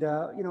 and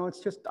you know,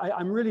 it's just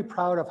I'm really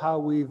proud of how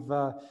we've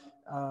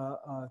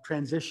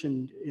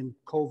transitioned in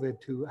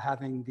COVID to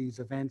having these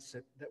events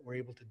that we're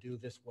able to do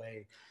this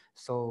way.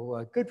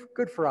 So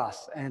good for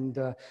us, and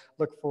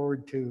look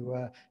forward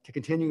to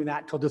continuing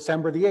that till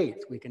December the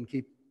 8th. We can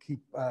keep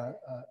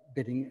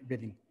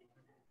bidding.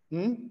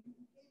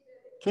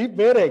 Keep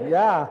bidding,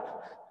 yeah.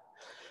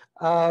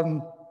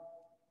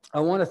 I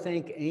want to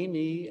thank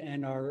Amy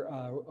and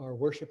our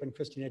Worship and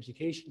Christian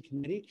Education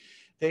Committee.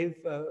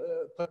 They've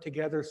put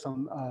together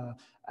some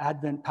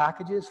Advent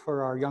packages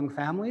for our young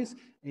families.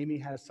 Amy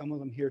has some of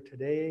them here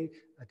today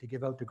to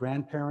give out to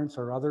grandparents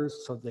or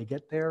others so they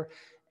get there.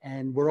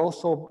 And we're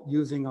also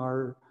using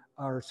our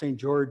St.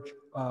 George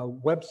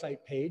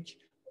website page,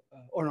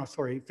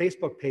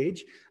 Facebook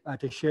page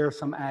to share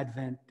some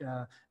Advent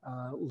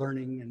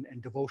learning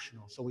and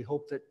devotional. So we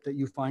hope that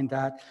you find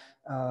that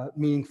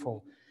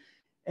meaningful.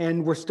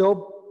 And we're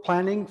still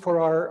planning for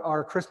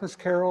our Christmas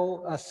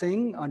Carol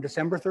sing on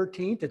December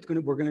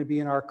 13th. We're going to be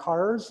in our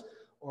cars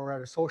or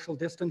at a social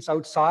distance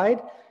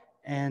outside,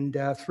 and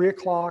 3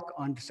 o'clock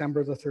on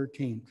December the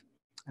 13th.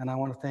 And I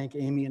want to thank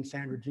Amy and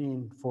Sandra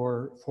Jean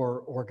for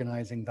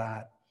organizing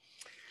that.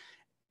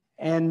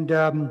 And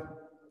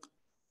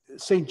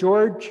St.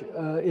 George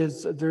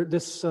is there,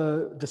 this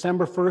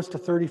December 1st to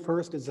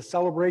 31st is a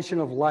celebration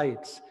of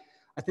lights.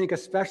 I think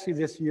especially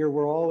this year,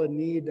 we're all in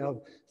need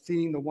of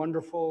seeing the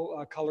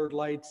wonderful colored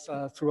lights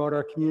throughout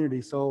our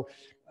community. So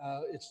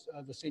it's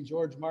the St.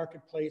 George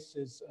Marketplace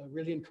is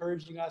really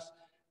encouraging us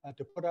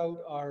to put out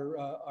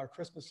our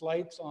Christmas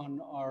lights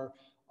on our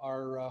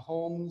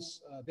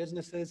homes,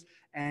 businesses,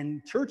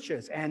 and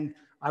churches. And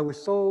I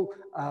was so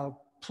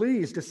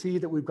pleased to see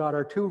that we've got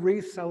our 2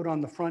 wreaths out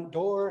on the front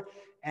door,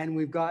 and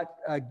we've got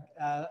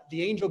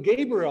the angel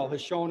Gabriel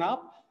has shown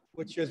up,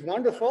 which is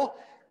wonderful,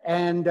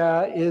 and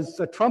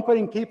is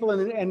trumpeting people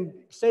and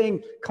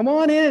saying, come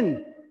on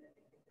in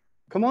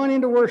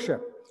to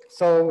worship.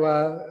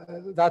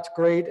 So that's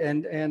great,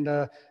 and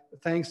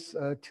thanks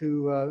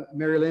to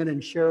Mary Lynn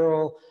and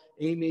Cheryl,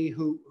 Amy,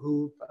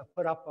 who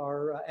put up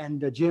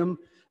and Jim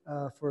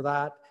for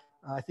that.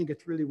 I think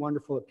it's really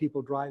wonderful that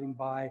people driving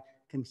by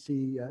can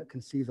see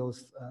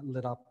those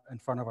lit up in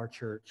front of our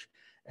church.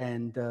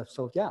 And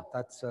so, yeah,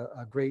 that's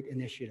a great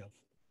initiative.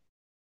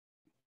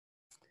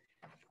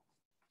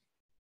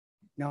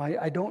 Now,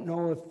 I don't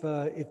know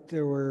if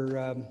there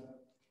were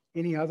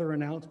any other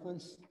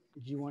announcements.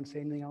 Did you want to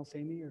say anything else,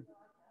 Amy? Or?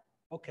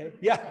 Okay.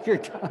 Yeah, you're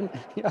done.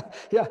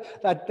 Yeah.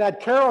 That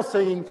carol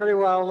singing pretty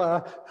well. If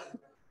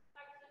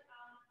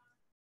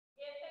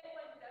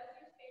anyone does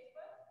use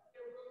Facebook,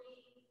 there will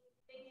be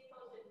things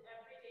posted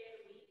every day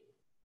of the week.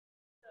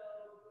 So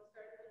we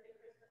started with the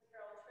Christmas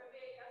Carol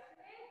trivia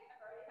yesterday.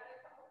 I've already had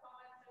a couple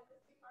comments on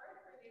Christy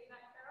Park for getting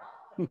that carol.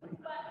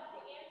 But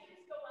the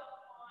answers go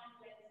up on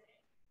Wednesday.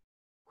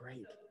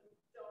 Great.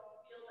 So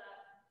don't feel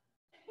that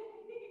you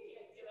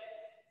can't do it.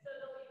 So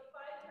there'll be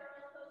 5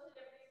 carols posted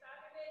every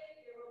Saturday.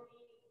 There will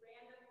be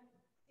random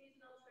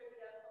seasonal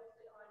trivia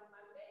posted on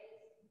Mondays.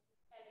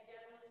 And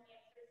again, those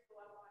answers go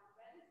up on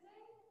Wednesday.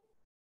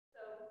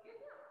 So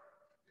good luck.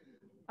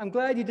 I'm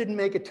glad you didn't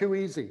make it too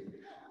easy.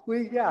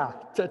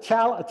 A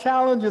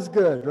challenge is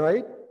good,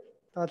 right?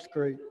 That's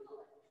great.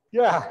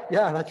 Yeah,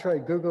 that's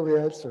right. Google the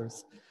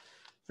answers.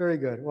 Very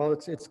good. Well,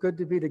 it's good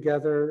to be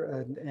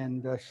together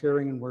and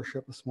sharing in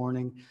worship this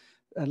morning.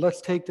 And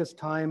let's take this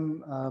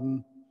time.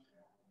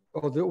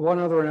 One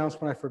other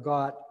announcement I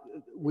forgot.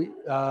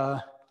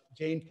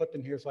 Jane put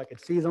them here so I could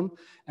see them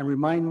and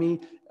remind me.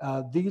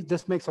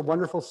 This makes a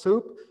wonderful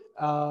soup,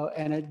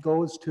 and it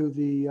goes to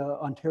the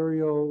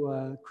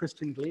Ontario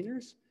Christian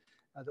Gleaners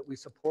that we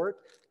support.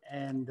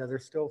 And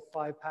there's still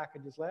 5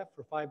 packages left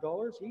for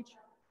 $5 each.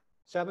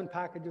 7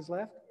 packages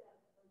left.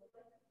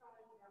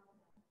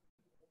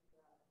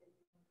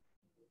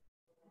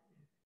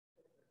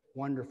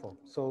 Wonderful.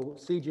 So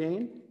see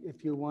Jane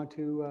if you want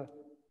to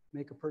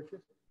make a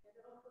purchase.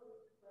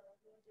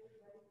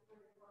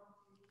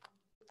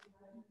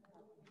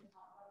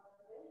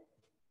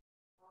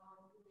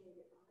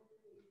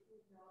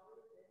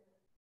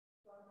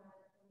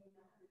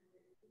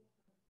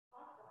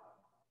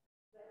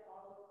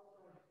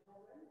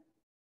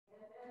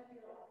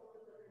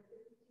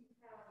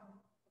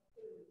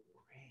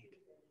 Great.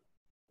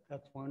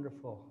 That's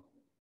wonderful.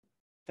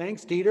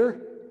 Thanks,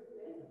 Dieter.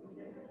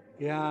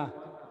 Yeah.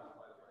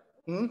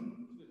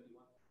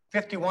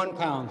 51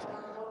 pounds.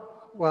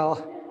 Well,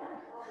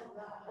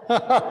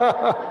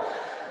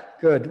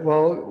 good.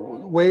 Well,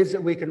 ways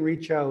that we can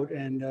reach out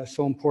and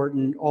so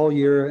important all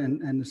year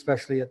and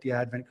especially at the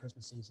Advent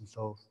Christmas season.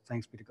 So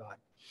thanks be to God.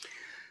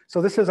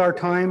 So this is our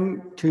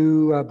time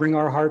to bring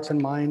our hearts and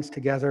minds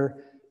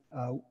together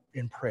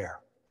in prayer.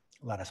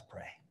 Let us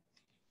pray.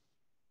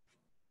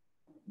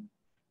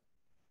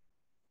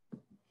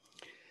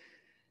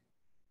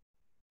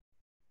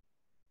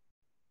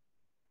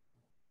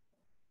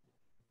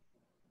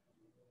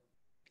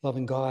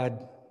 Loving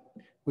God,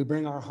 we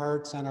bring our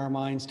hearts and our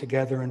minds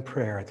together in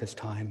prayer at this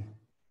time.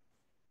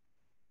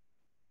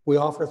 We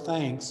offer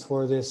thanks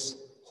for this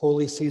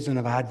holy season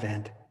of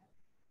Advent.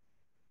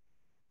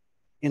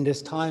 In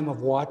this time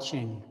of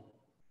watching,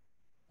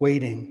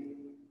 waiting,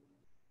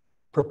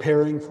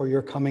 preparing for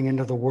your coming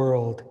into the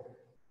world,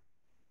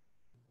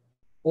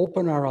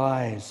 open our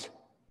eyes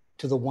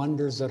to the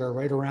wonders that are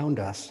right around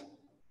us.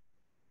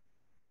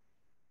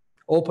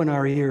 Open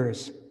our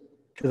ears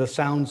to the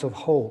sounds of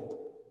hope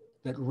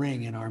that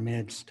ring in our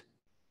midst.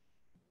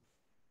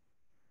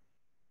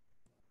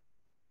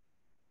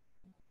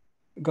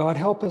 God,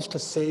 help us to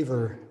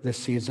savor this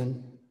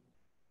season,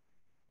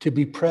 to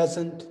be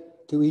present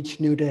to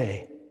each new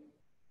day.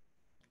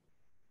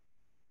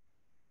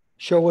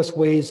 Show us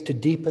ways to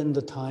deepen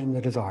the time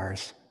that is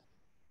ours.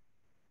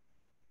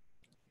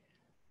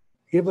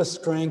 Give us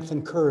strength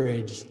and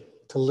courage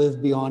to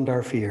live beyond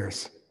our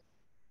fears.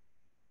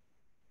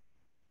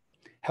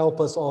 Help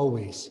us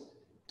always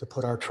to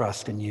put our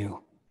trust in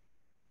you.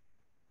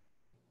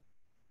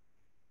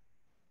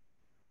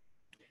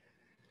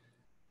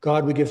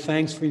 God, we give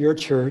thanks for your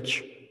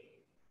church.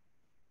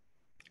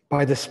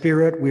 By the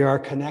Spirit, we are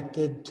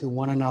connected to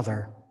one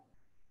another.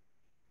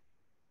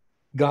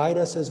 Guide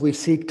us as we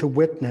seek to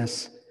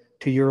witness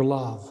to your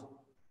love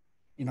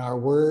in our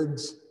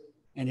words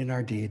and in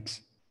our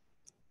deeds.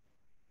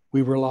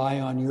 We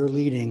rely on your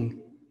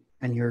leading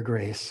and your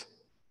grace.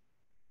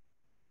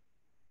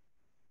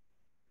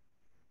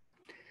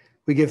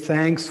 We give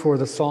thanks for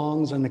the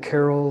songs and the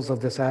carols of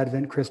this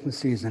Advent Christmas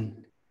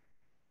season,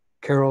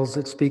 carols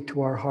that speak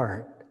to our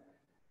heart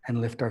and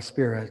lift our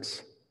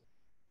spirits.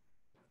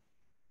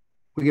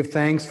 We give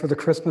thanks for the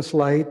Christmas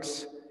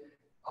lights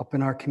up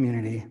in our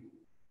community.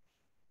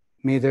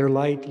 May their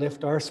light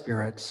lift our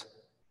spirits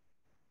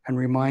and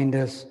remind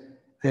us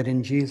that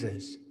in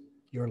Jesus,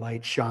 your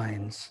light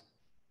shines.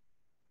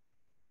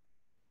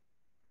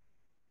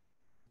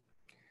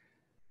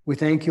 We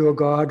thank you, O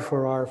God,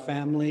 for our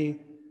family,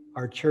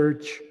 our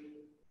church,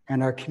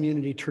 and our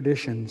community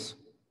traditions.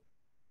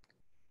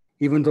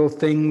 Even though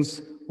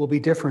things will be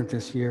different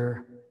this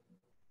year,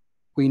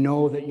 we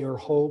know that your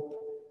hope,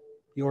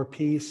 your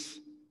peace,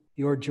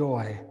 your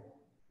joy,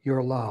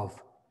 your love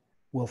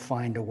will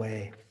find a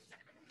way.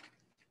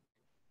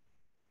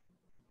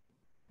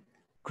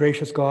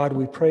 Gracious God,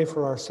 we pray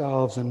for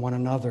ourselves and one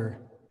another.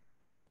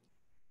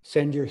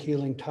 Send your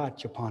healing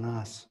touch upon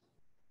us.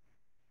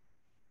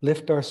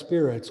 Lift our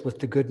spirits with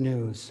the good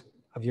news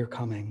of your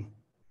coming.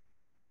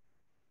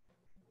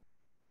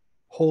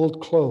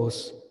 Hold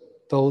close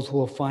those who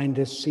will find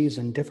this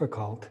season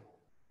difficult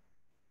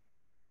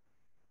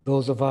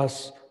those of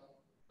us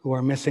who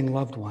are missing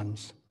loved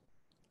ones,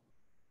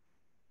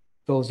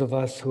 those of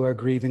us who are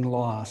grieving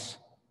loss,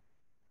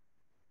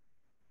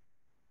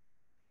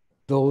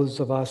 those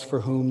of us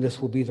for whom this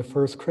will be the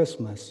first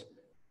Christmas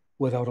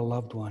without a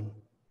loved one.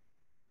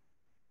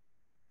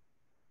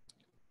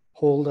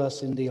 Hold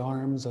us in the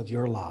arms of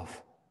your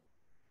love.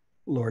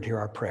 Lord, hear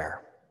our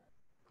prayer.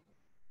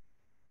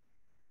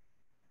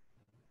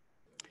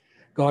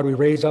 God, we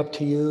raise up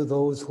to you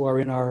those who are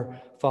in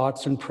our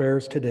thoughts and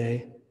prayers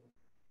today.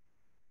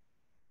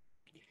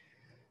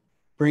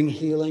 Bring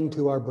healing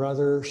to our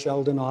brother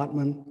Sheldon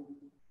Ottman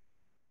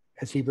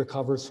as he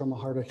recovers from a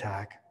heart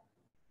attack.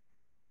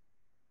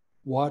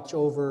 Watch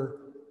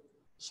over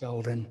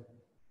Sheldon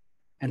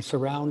and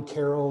surround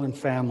Carol and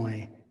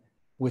family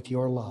with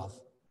your love.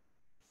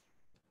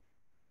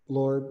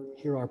 Lord,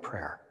 hear our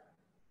prayer.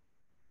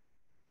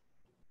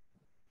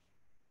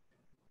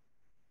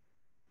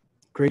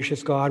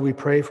 Gracious God, we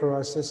pray for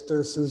our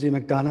sister Susie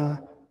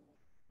McDonough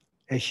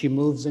as she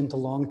moves into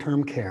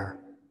long-term care.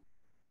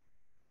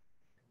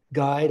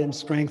 Guide and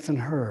strengthen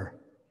her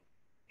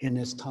in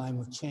this time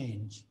of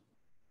change.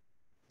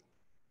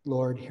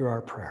 Lord, hear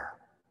our prayer.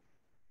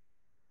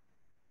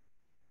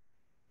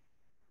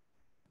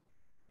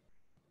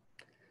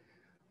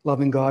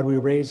 Loving God, we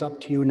raise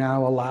up to you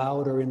now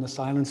aloud or in the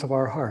silence of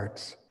our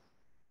hearts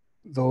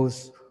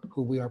those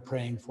who we are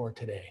praying for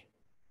today.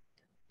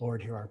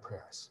 Lord, hear our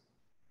prayers.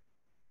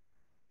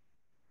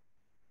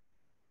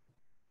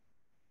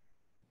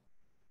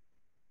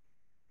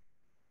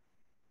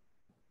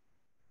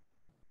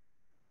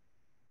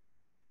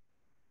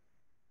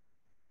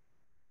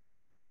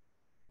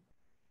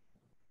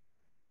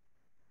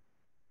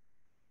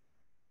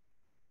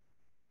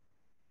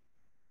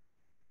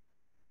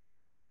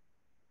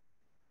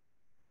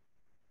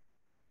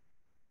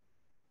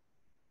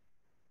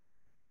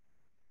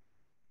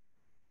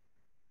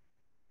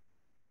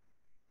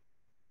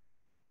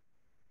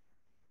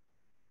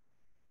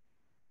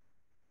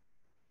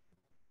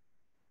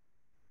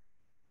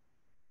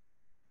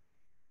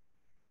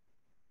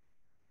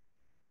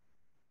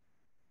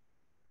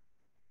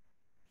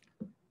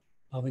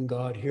 Loving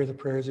God, hear the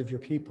prayers of your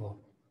people,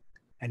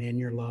 and in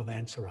your love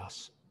answer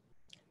us.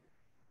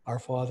 Our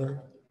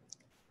Father,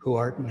 who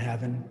art in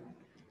heaven,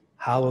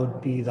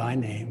 hallowed be thy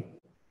name.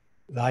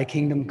 Thy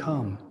kingdom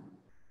come,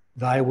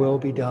 thy will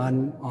be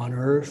done on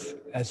earth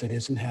as it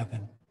is in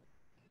heaven.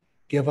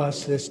 Give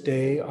us this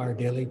day our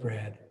daily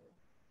bread,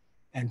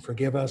 and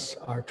forgive us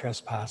our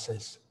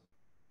trespasses,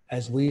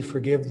 as we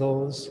forgive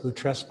those who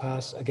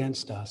trespass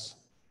against us.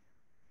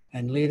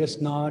 And lead us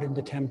not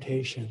into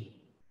temptation,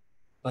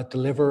 but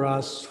deliver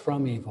us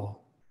from evil.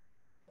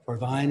 For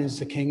thine is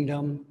the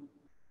kingdom,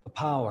 the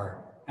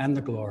power, and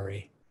the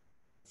glory,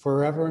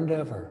 forever and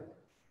ever.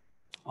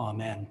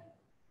 Amen.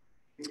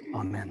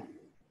 Amen.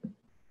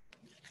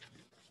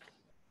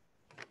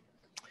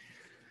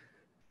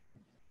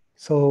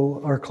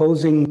 So our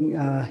closing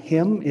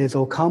hymn is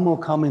O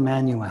Come,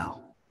 Emmanuel.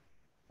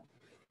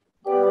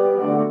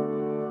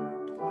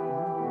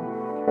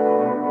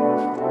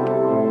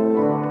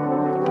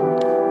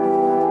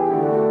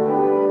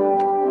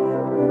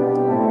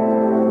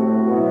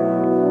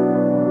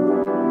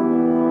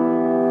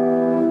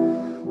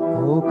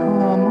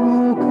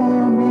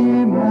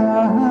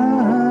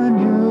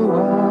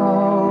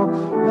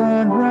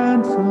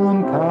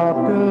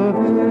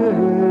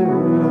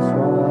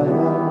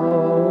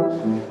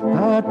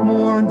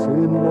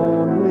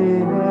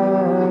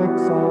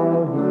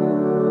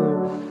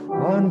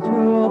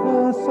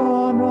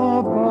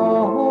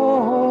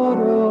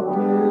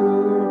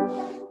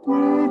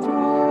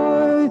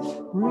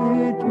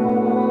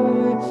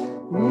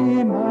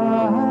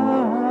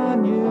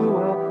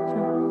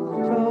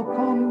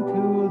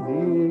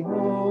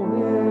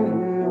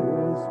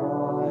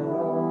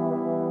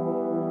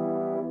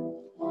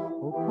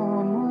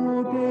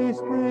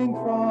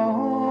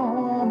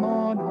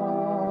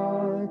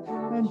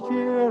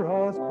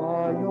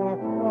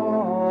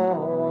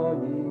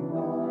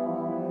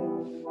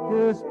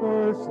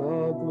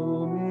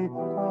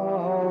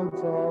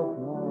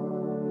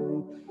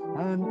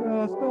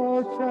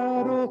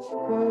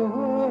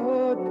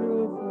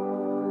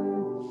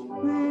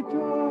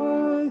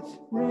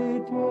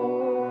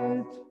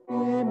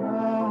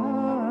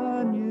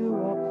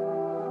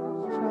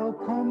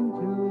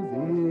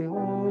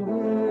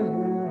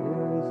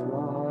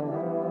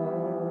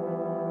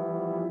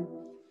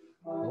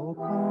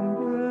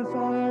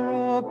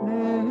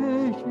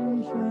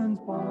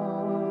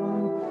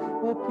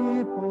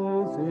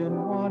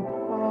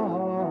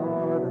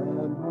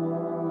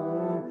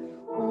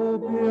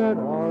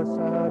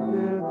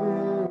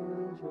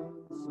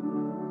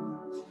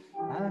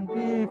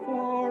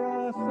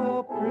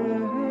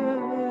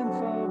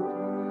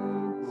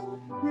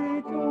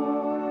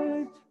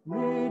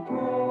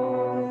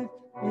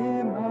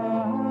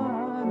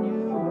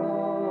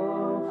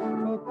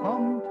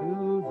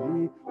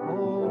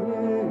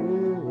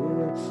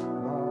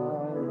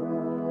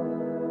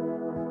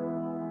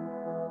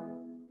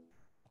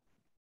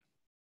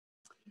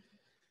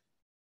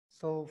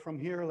 So from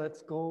here,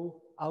 let's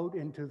go out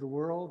into the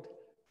world,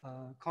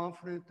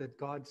 confident that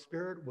God's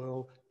Spirit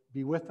will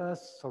be with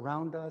us,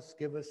 surround us,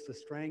 give us the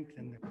strength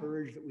and the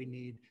courage that we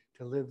need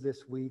to live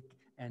this week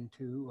and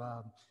to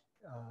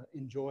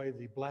enjoy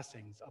the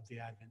blessings of the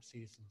Advent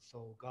season.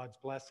 So God's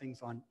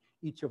blessings on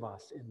each of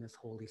us in this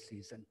holy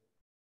season.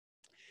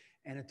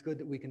 And it's good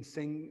that we can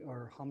sing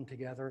or hum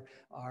together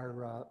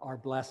our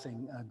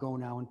blessing, Go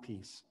Now in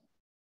Peace.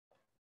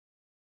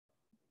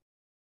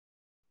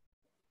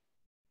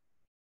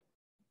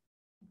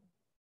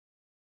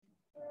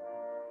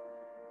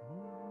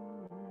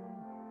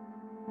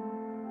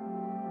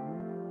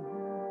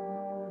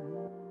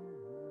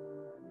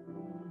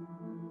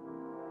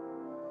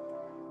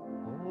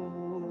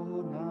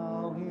 Oh,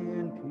 now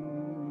in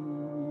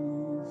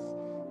peace,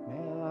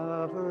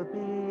 never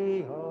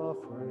be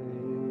afraid.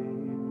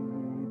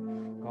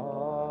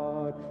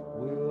 God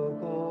will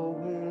go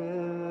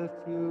with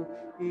you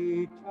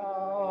each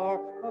hour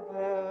of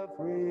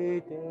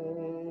every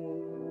day.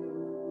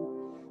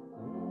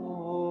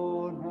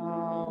 Oh,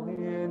 now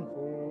in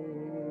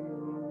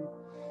faith,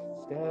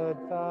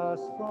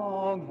 steadfast,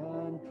 strong,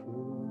 and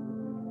true.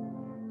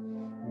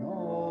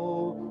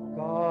 No,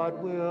 God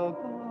will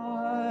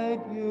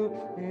guide you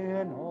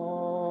in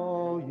all